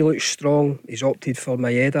front 3 looks strong. He's opted for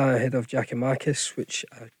Maeda ahead of Giakoumakis, which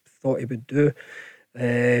I thought he would do.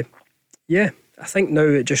 I think now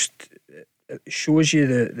it shows you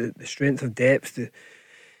the strength of depth,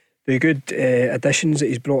 the good additions that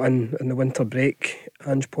he's brought in the winter break,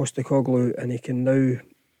 Ange Postecoglou, and he can now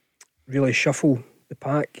really shuffle the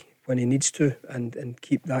pack when he needs to and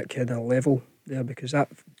keep that kind of level there, because that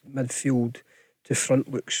midfield to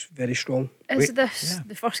front looks very strong. Is this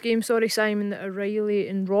the first game, Simon, that O'Reilly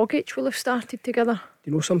and Rogic will have started together?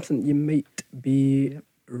 Do you know something? You might be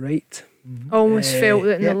right. I almost felt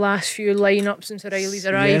that in the last few lineups since O'Reilly's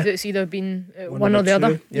arrived, it's either been one or the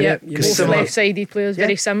other. Both left-sided players,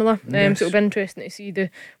 very similar. So it'll be interesting to see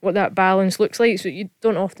what that balance looks like. So you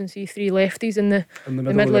don't often see 3 lefties in the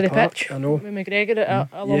middle of the pitch. I know. With McGregor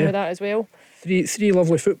along with that as well. Three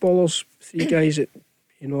lovely footballers, 3 guys that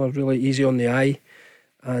are really easy on the eye,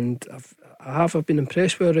 and I've been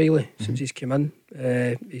impressed with O'Reilly since he's come in.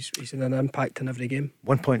 He's in an impact in every game.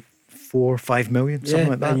 1.45 million, something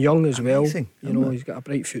like that. And young as Amazing, well. He's got a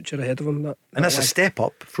bright future ahead of him. And that's a step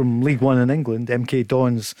up from League One in England, MK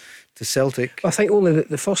Dons, to Celtic. I think only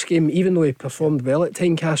the first game, even though he performed well at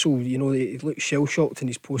Tynecastle, he looked shell-shocked in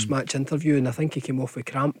his post-match interview, and I think he came off with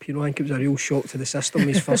cramp. I think it was a real shock to the system,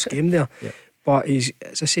 his first game there. But as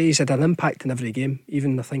I say, he's had an impact in every game.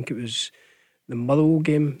 Even I think it was the Motherwell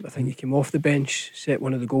game, I think he came off the bench, set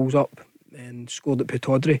one of the goals up and scored at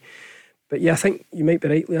Pittodrie. But I think you might be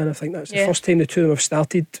right, Leanne. I think that's the first time the two of them have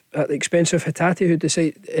started at the expense of Hatate, who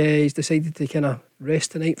he's decided to kind of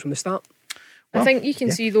rest tonight from the start. I think you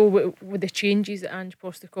can see though with the changes that Ange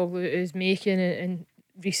Postecoglou is making in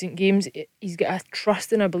recent games, he's got a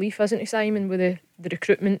trust and a belief, hasn't he, Simon, with the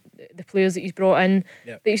recruitment, the players that he's brought in,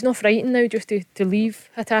 that he's not frightened now just to leave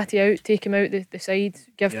Hatate out, take him out the side,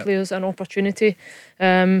 give players an opportunity.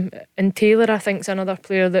 And Taylor, I think, is another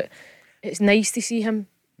player that it's nice to see him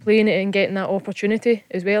playing it and getting that opportunity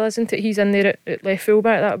as well, isn't it? He's in there at left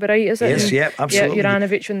fullback, that'll be right, is it? Yes, absolutely.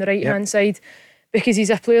 Juranovic on the right hand side, because he's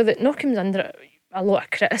a player that not comes under a lot of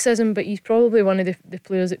criticism, but he's probably one of the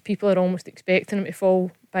players that people are almost expecting him to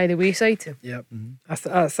fall by the wayside. Yeah, I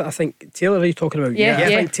think Taylor, are you talking about?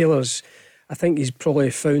 Yeah. I think he's probably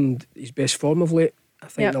found his best form of late. I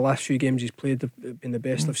think Yeah. the last few games he's played have been the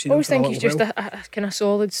best I've seen I always him for think a he's little just while. a kind of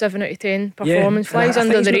solid 7 out of 10 performance. and Flies I think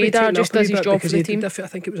under he's the maybe radar, taken just up a does his bit job for because the he team. did, I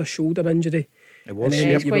think it was a shoulder injury. It was. And Yeah, then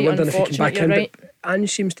you were quite wondering if he can back unfortunate, in. you're right. But Ange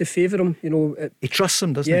seems to favour him, you know. He trusts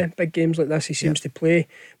him, doesn't Yeah, big games like this, he seems to play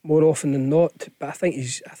more often than not. But I think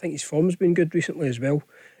his form's been good recently as well.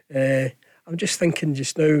 I'm just thinking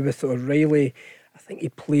just now with O'Reilly, I think he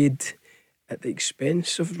played at the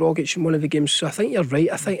expense of Rogic in one of the games. So I think you're right.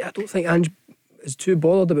 I don't think Ange is too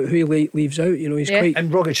bothered about who he leaves out. You know, he's quite.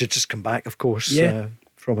 And Rogic had just come back, of course, Yeah.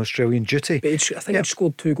 from Australian duty. But I think he'd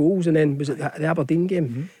scored 2 goals, and then was it the Aberdeen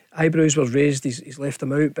game? Eyebrows were raised. He's left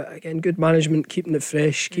them out, but again, good management, keeping it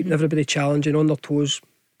fresh, keeping everybody challenging, on their toes.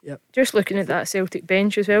 Yep. Just looking at that Celtic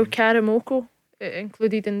bench as well, Karamoko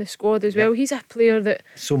included in the squad as well. He's a player that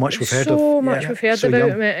So much we've heard so of. much we've heard So about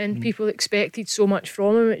young. him, and people expected so much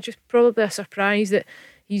from him. It's just probably a surprise that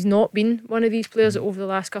he's not been one of these players that over the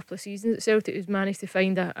last couple of seasons at Celtic who's managed to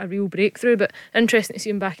find a real breakthrough. But interesting to see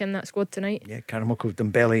him back in that squad tonight. Yeah, Karamoko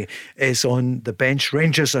Donelly is on the bench.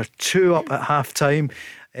 Rangers are 2 up at half time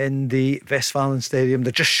in the Westfalen Stadium.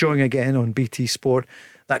 They're just showing again on BT Sport.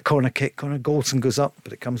 That corner kick, Connor Goldson goes up,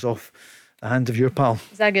 but it comes off the hand of your pal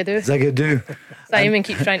Zagadou. Simon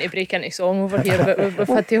keeps trying to break into song over here, but we've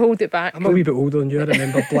had to hold it back. I'm a wee bit older than you. I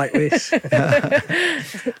remember Black Lace.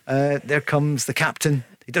 There comes the captain.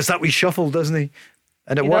 He does that wee shuffle, doesn't he?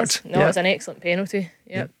 And it He worked. does. No, it's an excellent penalty.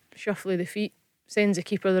 Yep. Shuffle of the feet, sends the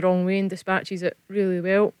keeper the wrong way and dispatches it really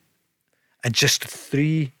well. And just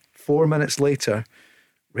 3-4 minutes later,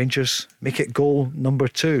 Rangers make it goal number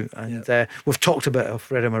 2. And we've talked about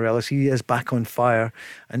Alfredo Morelos. He is back on fire.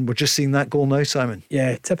 And we're just seeing that goal now, Simon.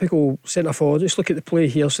 Yeah, typical centre forward. Just look at the play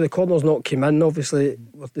here. So the corner's not came in. Obviously,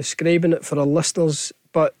 we're describing it for our listeners,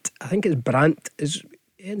 but I think it's Brandt.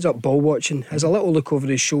 He ends up ball watching, has a little look over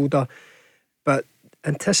his shoulder, but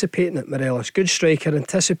anticipating it, Morelos. Good striker,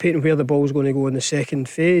 anticipating where the ball's going to go in the second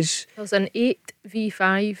phase. There's an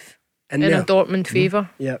 8v5 in there. a Dortmund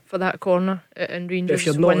favour Yeah. for that corner, and But Rangers if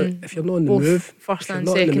you're not win in the both move, first if you're and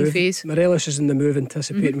not in the second move, phase. Morelos is in the move,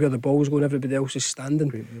 anticipating where the ball's going. Everybody else is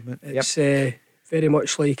standing. It's very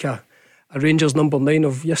much like a Rangers number 9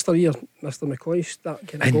 of yesteryear, Mr. McCoy. That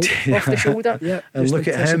kind of goal Off the shoulder. Yeah, And just look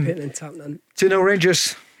at him. anticipating and tapping in. 2-0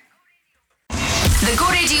 Rangers. The Go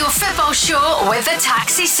Radio Football Show with the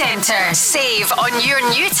Taxi Centre. Save on your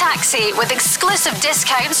new taxi with exclusive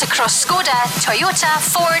discounts across Skoda, Toyota,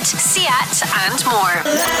 Ford, Seat and more.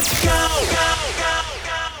 Let's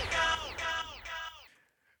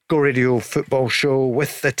Go Radio Football Show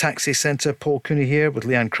with the Taxi Centre. Paul Cooney here with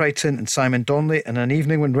Leanne Crichton and Simon Donelly, in an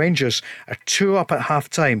evening when Rangers are 2 up at half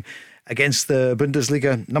time against the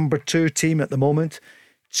Bundesliga number 2 team at the moment.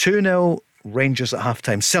 2-0 Rangers at half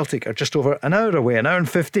time. Celtic are just over an hour away, an hour and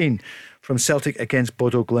 15 from Celtic against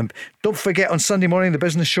Bodo Glimt. Don't forget, on Sunday morning, the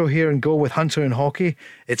business show here and Go with Hunter and Hockey.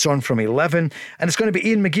 It's on from 11, and it's going to be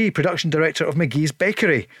Ian McGee, production director of McGee's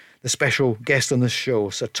Bakery, the special guest on this show.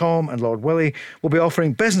 Sir Tom and Lord Willie will be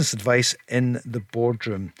offering business advice in the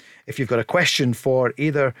boardroom. If you've got a question for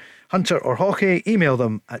either Hunter or Hockey, email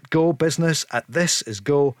them at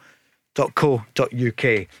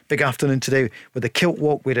gobusiness@thisisgo.co.uk. Big afternoon today with the Kilt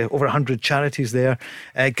Walk. We had over 100 charities there,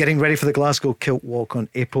 getting ready for the Glasgow Kilt Walk on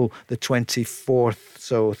April the 24th.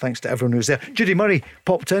 So thanks to everyone who's there. Judy Murray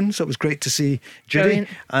popped in, so it was great to see Judy. Brilliant.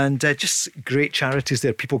 And just great charities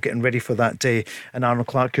there, people getting ready for that day. And Arnold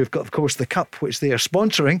Clark, who've got, of course, the Cup, which they are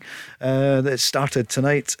sponsoring, that started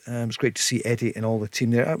tonight. It was great to see Eddie and all the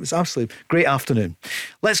team there. It was absolutely great afternoon.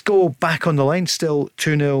 Let's go back on the line. Still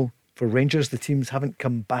 2-0 for Rangers. The teams haven't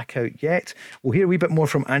come back out yet. We'll hear a wee bit more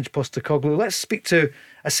from Ange Postecoglou. Let's speak to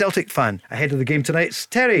a Celtic fan ahead of the game tonight. It's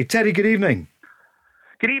Terry. Terry, good evening.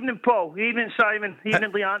 Good evening, Paul. Good evening, Simon. Good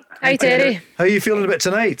evening, Leanne. Hi, Terry. How are you feeling about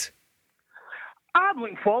tonight? I'm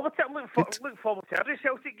looking forward to it. Looking forward to every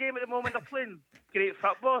Celtic game at the moment. They're playing great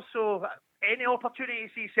football, so any opportunity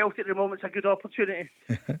to see Celtic at the moment is a good opportunity.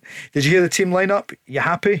 Did you hear the team lineup? You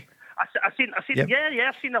happy? I seen. Yep. Yeah,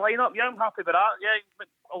 I've seen the lineup. Yeah, I'm happy with that. Yeah,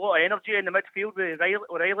 a lot of energy in the midfield with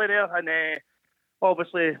O'Reilly there, and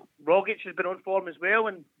obviously Rogic has been on form as well,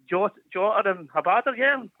 and Jota and Habada.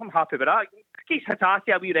 Yeah, I'm happy with that. Keith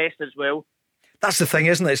Hatake a wee rest as well. That's the thing,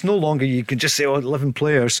 isn't it? It's no longer you can just say, 11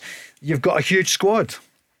 players. You've got a huge squad.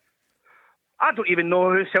 I don't even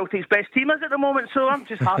know who Celtic's best team is at the moment, so I'm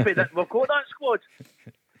just happy that we've got that squad.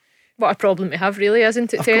 What a problem to have, really,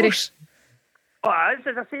 isn't it, Terry? Of course. Well, as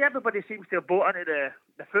I say, everybody seems to have bought into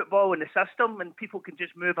the football and the system, and people can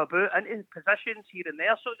just move about into positions here and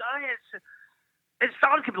there. So it's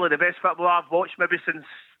arguably the best football I've watched maybe since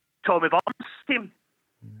Tommy Burns' team.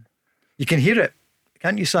 You can hear it,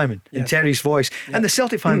 can't you, Simon? In Terry's voice. And the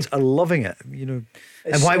Celtic fans are loving it, and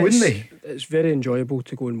why wouldn't they? It's very enjoyable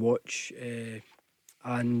to go and watch,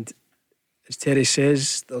 and as Terry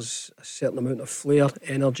says, there's a certain amount of flair,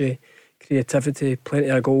 energy, creativity, plenty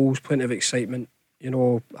of goals, plenty of excitement.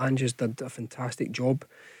 Ange's did a fantastic job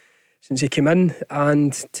since he came in,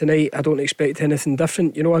 and tonight I don't expect anything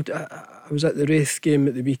different. I was at the Wraith game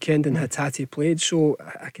at the weekend and Hatate played, so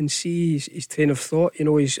I can see his train of thought. I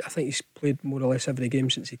think he's played more or less every game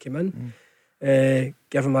since he came in.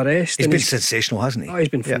 Give him a rest. He's been sensational, hasn't he? Oh, he's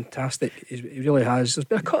been fantastic. He really has. There's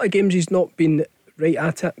been a couple of games he's not been right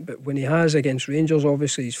at it, but when he has against Rangers,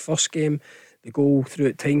 obviously his first game, the goal through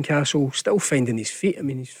at Tynecastle, still finding his feet. I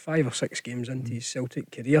mean, he's 5 or 6 games into his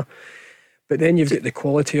Celtic career. But then you've got the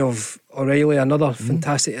quality of O'Reilly, another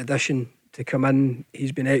fantastic addition to come in.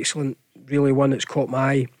 He's been excellent, really one that's caught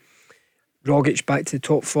my eye. Rogic back to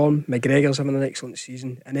top form. McGregor's having an excellent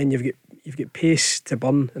season, and then you've got pace to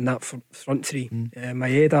burn in that front three.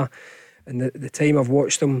 Maeda, and the time I've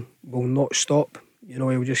watched him, will not stop.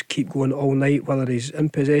 He'll just keep going all night, whether he's in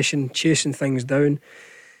possession, chasing things down.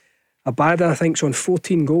 Abada, I think, is on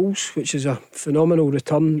 14 goals, which is a phenomenal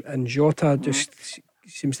return, and Jota just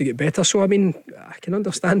seems to get better. So, I mean, I can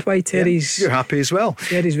understand why Terry's... You're happy as well.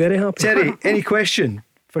 Terry's very happy. Terry, any question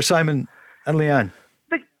for Simon and Leanne?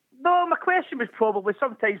 No, my question was probably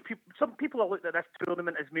sometimes some people have looked at this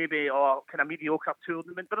tournament as maybe a kind of mediocre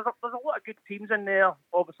tournament, but there's a lot of good teams in there,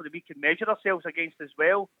 obviously, we can measure ourselves against as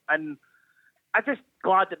well. And I'm just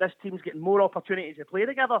glad that this team's getting more opportunities to play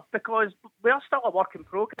together, because we are still a work in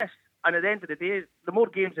progress. And at the end of the day, the more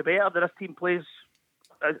games the better that this team plays,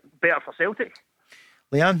 better for Celtic.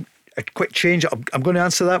 Leanne, a quick change. I'm going to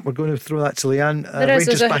answer that. We're going to throw that to Leanne.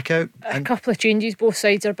 Rangers back out. A couple of changes. Both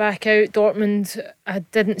sides are back out. Dortmund, I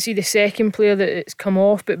didn't see the second player that it's come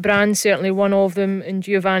off, but Brand's certainly one of them, and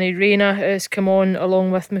Giovanni Reina has come on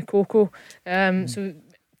along with Mokoko.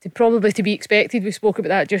 So probably to be expected. We spoke about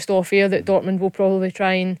that just off air, that Dortmund will probably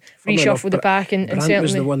try and reshuffle the pack, and Brandt certainly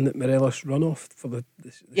was the one that Morelos run off for the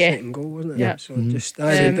second goal, wasn't it? Yeah. So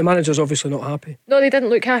the manager's obviously not happy. No, they didn't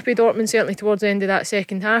look happy, Dortmund, certainly towards the end of that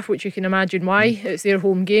second half, which you can imagine why. It's their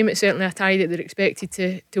home game. It's certainly a tie that they're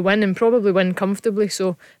expected to win, and probably win comfortably.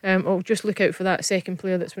 So I'll just look out for that second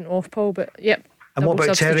player that's went off, Paul. But yep. And what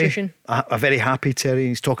about Terry? A very happy Terry.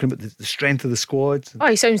 He's talking about the strength of the squad. Oh,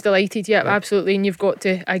 he sounds delighted, yeah, absolutely. And you've got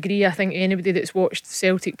to agree, I think anybody that's watched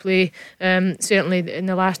Celtic play, certainly in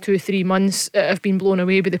the last 2-3 months, have been blown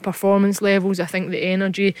away by the performance levels. I think the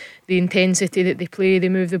energy, the intensity that they play, they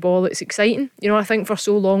move the ball, it's exciting. I think for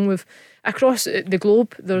so long across the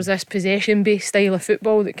globe, there's this possession-based style of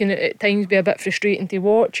football that can at times be a bit frustrating to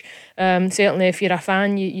watch. Certainly if you're a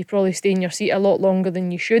fan, you probably stay in your seat a lot longer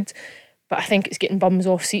than you should. But I think it's getting bums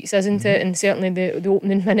off seats, isn't it? And certainly the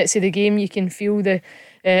opening minutes of the game, you can feel the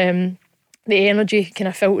energy kind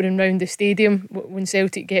of filtering around the stadium when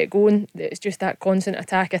Celtic get going. It's just that constant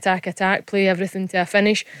attack, play everything to a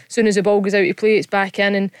finish. As soon as the ball goes out of play, it's back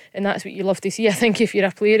in, and that's what you love to see. I think if you're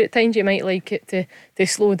a player at times, you might like it to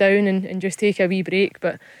slow down and just take a wee break,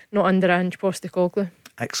 but not under Ange Postecoglou.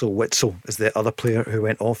 Axel Witsel is the other player who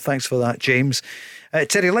went off. Thanks for that, James.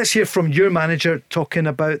 Terry, let's hear from your manager talking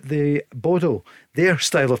about the Bodo, their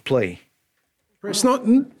style of play. It's not,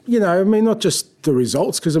 not just the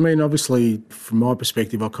results, because obviously from my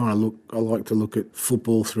perspective, I like to look at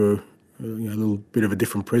football through a little bit of a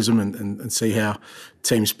different prism and see how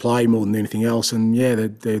teams play more than anything else. And yeah,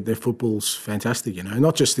 their football's fantastic,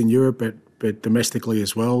 not just in Europe, but domestically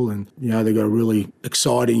as well. And, they've got a really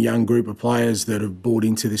exciting young group of players that have bought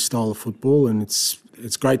into this style of football. And it's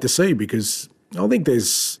great to see, because I think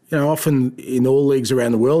there's, often in all leagues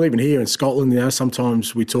around the world, even here in Scotland,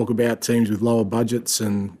 sometimes we talk about teams with lower budgets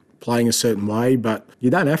and playing a certain way, but you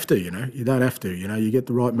don't have to, you don't have to, you get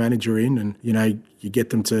the right manager in and, you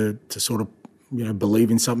get them to sort of, believe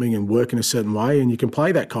in something and work in a certain way, and you can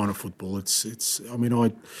play that kind of football.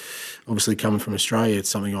 I obviously coming from Australia, it's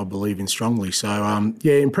something I believe in strongly. So,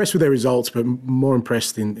 impressed with their results, but more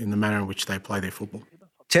impressed in the manner in which they play their football.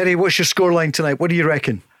 Terry, what's your scoreline tonight? What do you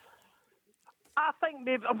reckon? I think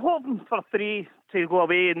maybe I'm hoping for 3 to go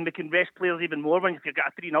away and we can rest players even more when you've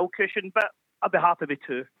got a 3-0 cushion, but I'd be happy with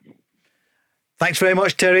 2. Thanks very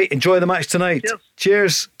much, Terry. Enjoy the match tonight.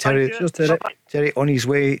 Cheers, Terry. Cheers, Terry. Terry on his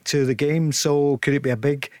way to the game. So could it be a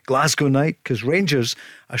big Glasgow night? Because Rangers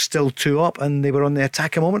are still 2 up and they were on the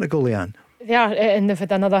attack a moment ago, Leanne. They are, and they've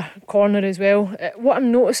had another corner as well. What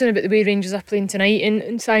I'm noticing about the way Rangers are playing tonight,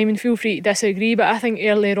 and Simon, feel free to disagree, but I think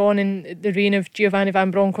earlier on in the reign of Giovanni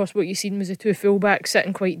Van Bronckhorst, what you've seen was the two fullbacks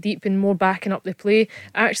sitting quite deep and more backing up the play.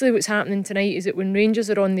 Actually, what's happening tonight is that when Rangers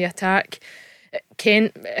are on the attack,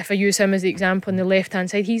 Kent, if I use him as the example on the left hand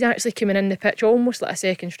side, he's actually coming in the pitch almost like a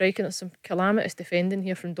second striker. There's some calamitous defending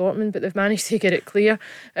here from Dortmund, but they've managed to get it clear.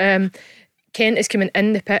 Kent is coming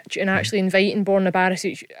in the pitch and actually inviting Borna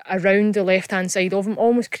Barisic around the left hand side of him,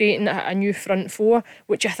 almost creating a new front four,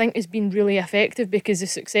 which I think has been really effective, because the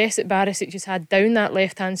success that Barisic has had down that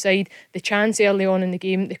left hand side, the chance early on in the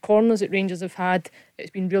game, the corners that Rangers have had,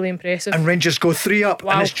 it's been really impressive. And Rangers go 3 up.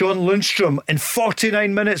 Wow. And it's John Lundstrom in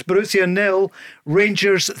 49 minutes. Borussia 0,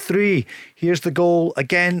 Rangers 3. Here's the goal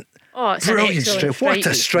again. Oh, it's brilliant strike. What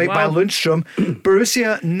a strike by Lundstrom.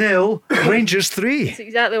 Borussia 0, Rangers 3. That's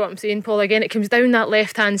exactly what I'm saying, Paul. Again, it comes down that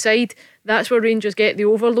left hand side. That's where Rangers get the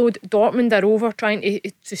overload. Dortmund are over trying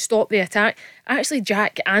to stop the attack. Actually,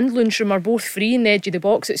 Jack and Lundstrom are both free in the edge of the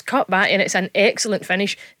box. It's cut back and it's an excellent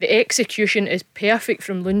finish. The execution is perfect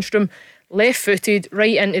from Lundstrom. Left footed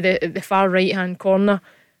right into the far right hand corner.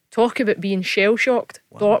 Talk about being shell shocked.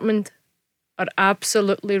 Wow. Dortmund are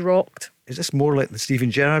absolutely rocked. Is this more like the Steven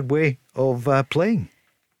Gerrard way of playing?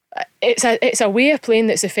 It's a way of playing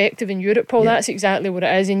that's effective in Europe, Paul. Yeah. That's exactly what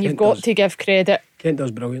it is, and you've got to give credit. Kent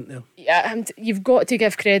does brilliant there. Yeah, and you've got to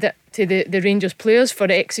give credit to the Rangers players for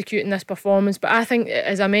executing this performance. But I think,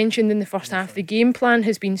 as I mentioned in the first half, the game plan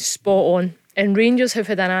has been spot on, and Rangers have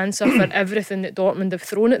had an answer for everything that Dortmund have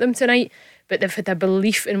thrown at them tonight. But they've had a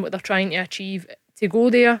belief in what they're trying to achieve. To go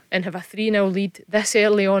there and have a 3-0 lead this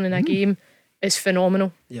early on in a game is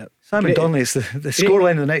phenomenal. Yeah, Simon Donelly, it's the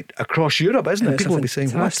scoreline of the night across Europe, isn't it? People will be saying,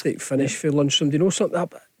 what? Fantastic finish for Lundstrom. Do you know something?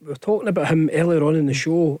 We were talking about him earlier on in the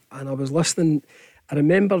show, and I was listening. I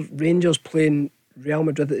remember Rangers playing Real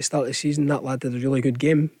Madrid at the start of the season. That lad did a really good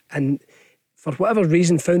game, and for whatever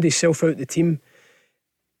reason found himself out the team.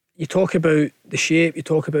 You talk about the shape, you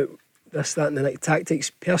talk about this, that and the next,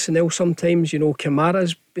 tactics, personnel sometimes. You know,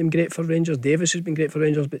 Kamara's been great for Rangers, Davis has been great for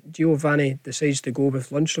Rangers, but Giovanni decides to go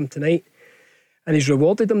with Lundstrom tonight, and he's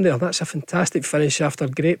rewarded him there. That's a fantastic finish after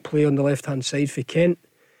great play on the left hand side for Kent.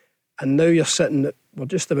 And now you're sitting at, we're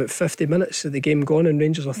just about 50 minutes of the game gone and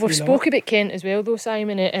Rangers are 3-0. We've spoke about Kent as well though,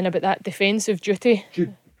 Simon, and about that defensive duty.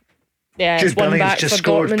 Jude it's one Bellingham's back just for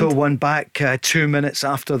scored, Dortmund. pulled one back 2 minutes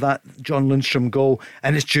after that John Lundstrom goal,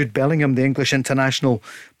 and it's Jude Bellingham, the English international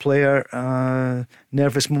player.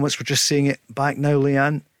 Nervous moments, we're just seeing it back now,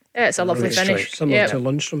 Leanne. Yeah, it's a lovely finish. Similar to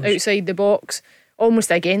Lundstrom. Outside the box,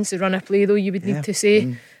 almost against the run of play though, you would need to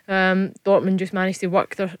say. Dortmund just managed to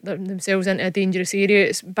work themselves into a dangerous area.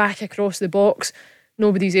 It's back across the box.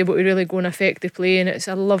 Nobody's able to really go and affect the play, and it's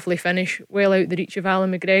a lovely finish, well out the reach of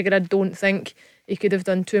Alan McGregor. I don't think he could have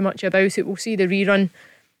done too much about it. We'll see the rerun,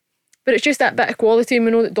 but it's just that bit of quality, and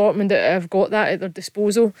we know that Dortmund have got that at their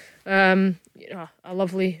disposal. A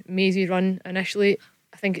lovely mazy run initially.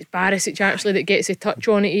 I think it's Barisic actually that gets a touch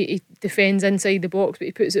on it. He defends inside the box, but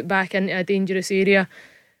he puts it back into a dangerous area.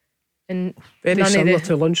 And very similar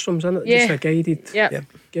to Lundstrom's, isn't it? Yeah. Just a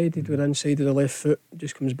guided with inside of the left foot,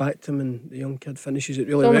 just comes back to him and the young kid finishes it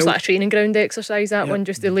really it's almost well. like a training ground exercise, that one,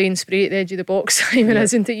 just the laying spray at the edge of the box, Simon,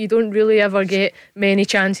 isn't it? You don't really ever get many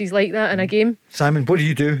chances like that in a game. Simon, what do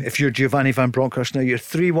you do if you're Giovanni Van Bronckhorst now? You're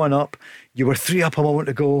 3-1 up, you were 3 up a moment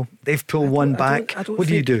ago, they've pulled one back. What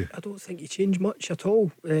do you do? I don't think you change much at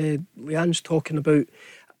all. Leanne's talking about,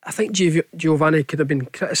 I think Giovanni could have been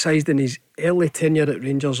criticised in his early tenure at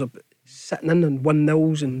Rangers of sitting in on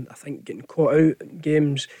 1-0s and I think getting caught out in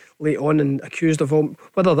games late on and accused of all,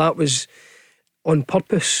 whether that was on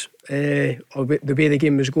purpose or the way the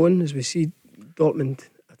game was going, as we see Dortmund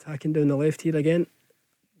attacking down the left here again.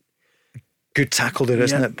 Good tackle there,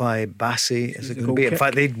 isn't it, by Bassey? Is it going to be? In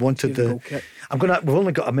fact, they wanted we've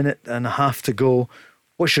only got a minute and a half to go.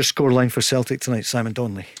 What's your scoreline for Celtic tonight, Simon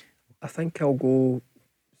Donelly? I think I'll go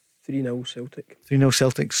 3-0 Celtic. 3-0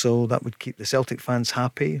 Celtic, so that would keep the Celtic fans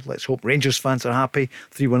happy. Let's hope Rangers fans are happy.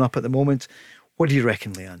 3-1 up at the moment. What do you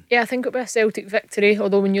reckon, Leanne? Yeah, I think it'll be a Celtic victory,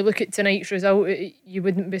 although when you look at tonight's result, you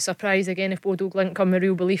wouldn't be surprised again if Bodo Glimt come with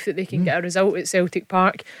real belief that they can get a result at Celtic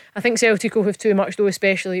Park. I think Celtic will have too much though,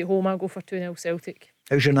 especially at home. I'll go for 2-0 Celtic.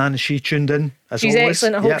 How's your nan? Is she tuned in as she's always?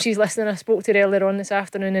 Excellent. I hope she's listening. I spoke to her earlier on this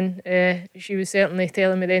afternoon and she was certainly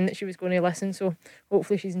telling me then that she was going to listen, so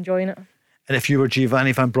hopefully she's enjoying it. And if you were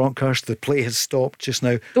Giovanni Van Bronckhorst, the play has stopped just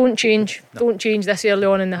now. Don't change. No. Don't change this early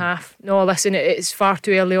on in the half. No, listen, it's far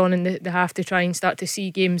too early on in the half to try and start to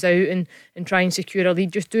see games out and try and secure a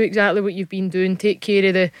lead. Just do exactly what you've been doing. Take care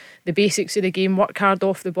of the basics of the game. Work hard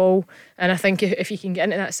off the ball. And I think if you can get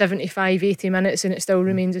into that 75, 80 minutes and it still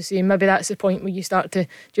remains the same, maybe that's the point where you start to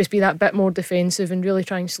just be that bit more defensive and really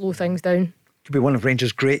try and slow things down. Could be one of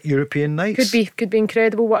Rangers' great European nights. Could be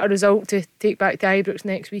incredible. What a result to take back to Ibrox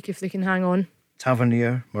next week if they can hang on.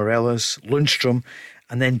 Tavernier, Morelos, Lundstrom,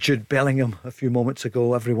 and then Jude Bellingham a few moments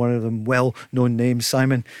ago. Every one of them well-known names.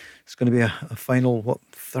 Simon, it's going to be a final,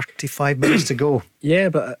 35 minutes to go. Yeah,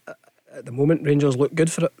 but at the moment, Rangers look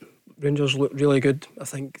good for it. Rangers look really good. I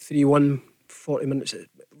think 3-1, 40 minutes.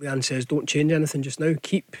 Leanne says, don't change anything just now.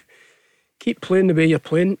 Keep playing the way you're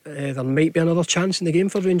playing. There might be another chance in the game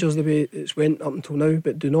for Rangers the way it's went up until now,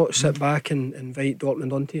 but do not sit back and invite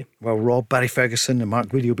Dortmund onto you. Well, Rob, Barry Ferguson and Mark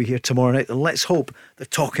Guidi will be here tomorrow night, and let's hope they're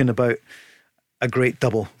talking about a great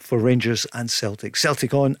double for Rangers and Celtic.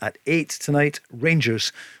 Celtic on at 8 tonight.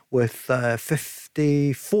 Rangers with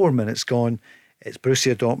 54 minutes gone. It's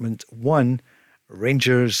Borussia Dortmund 1,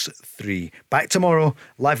 Rangers 3. Back tomorrow,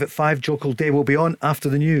 live at 5. Jokel Day will be on after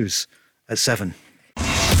the news at 7.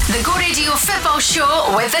 The Go Radio Football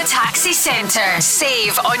Show with the Taxi Centre.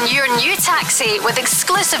 Save on your new taxi with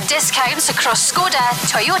exclusive discounts across Skoda,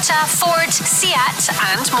 Toyota, Ford, Seat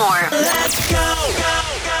and more. Let's go!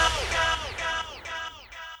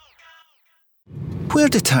 Where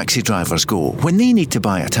do taxi drivers go when they need to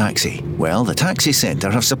buy a taxi? Well, the Taxi Centre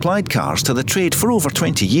have supplied cars to the trade for over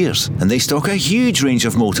 20 years, and they stock a huge range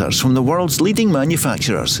of motors from the world's leading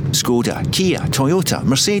manufacturers. Skoda, Kia, Toyota,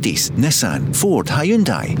 Mercedes, Nissan, Ford,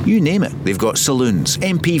 Hyundai, you name it. They've got saloons,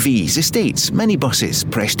 MPVs, estates, minibuses,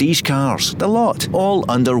 prestige cars, the lot, all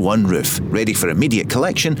under one roof, ready for immediate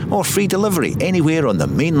collection or free delivery anywhere on the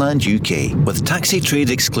mainland UK. With taxi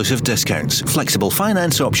trade exclusive discounts, flexible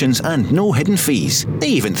finance options and no hidden fees. They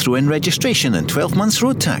even throw in registration and 12 months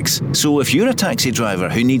road tax. So if you're a taxi driver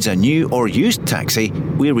who needs a new or used taxi,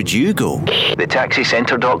 where would you go?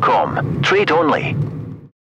 TheTaxiCentre.com. Trade only.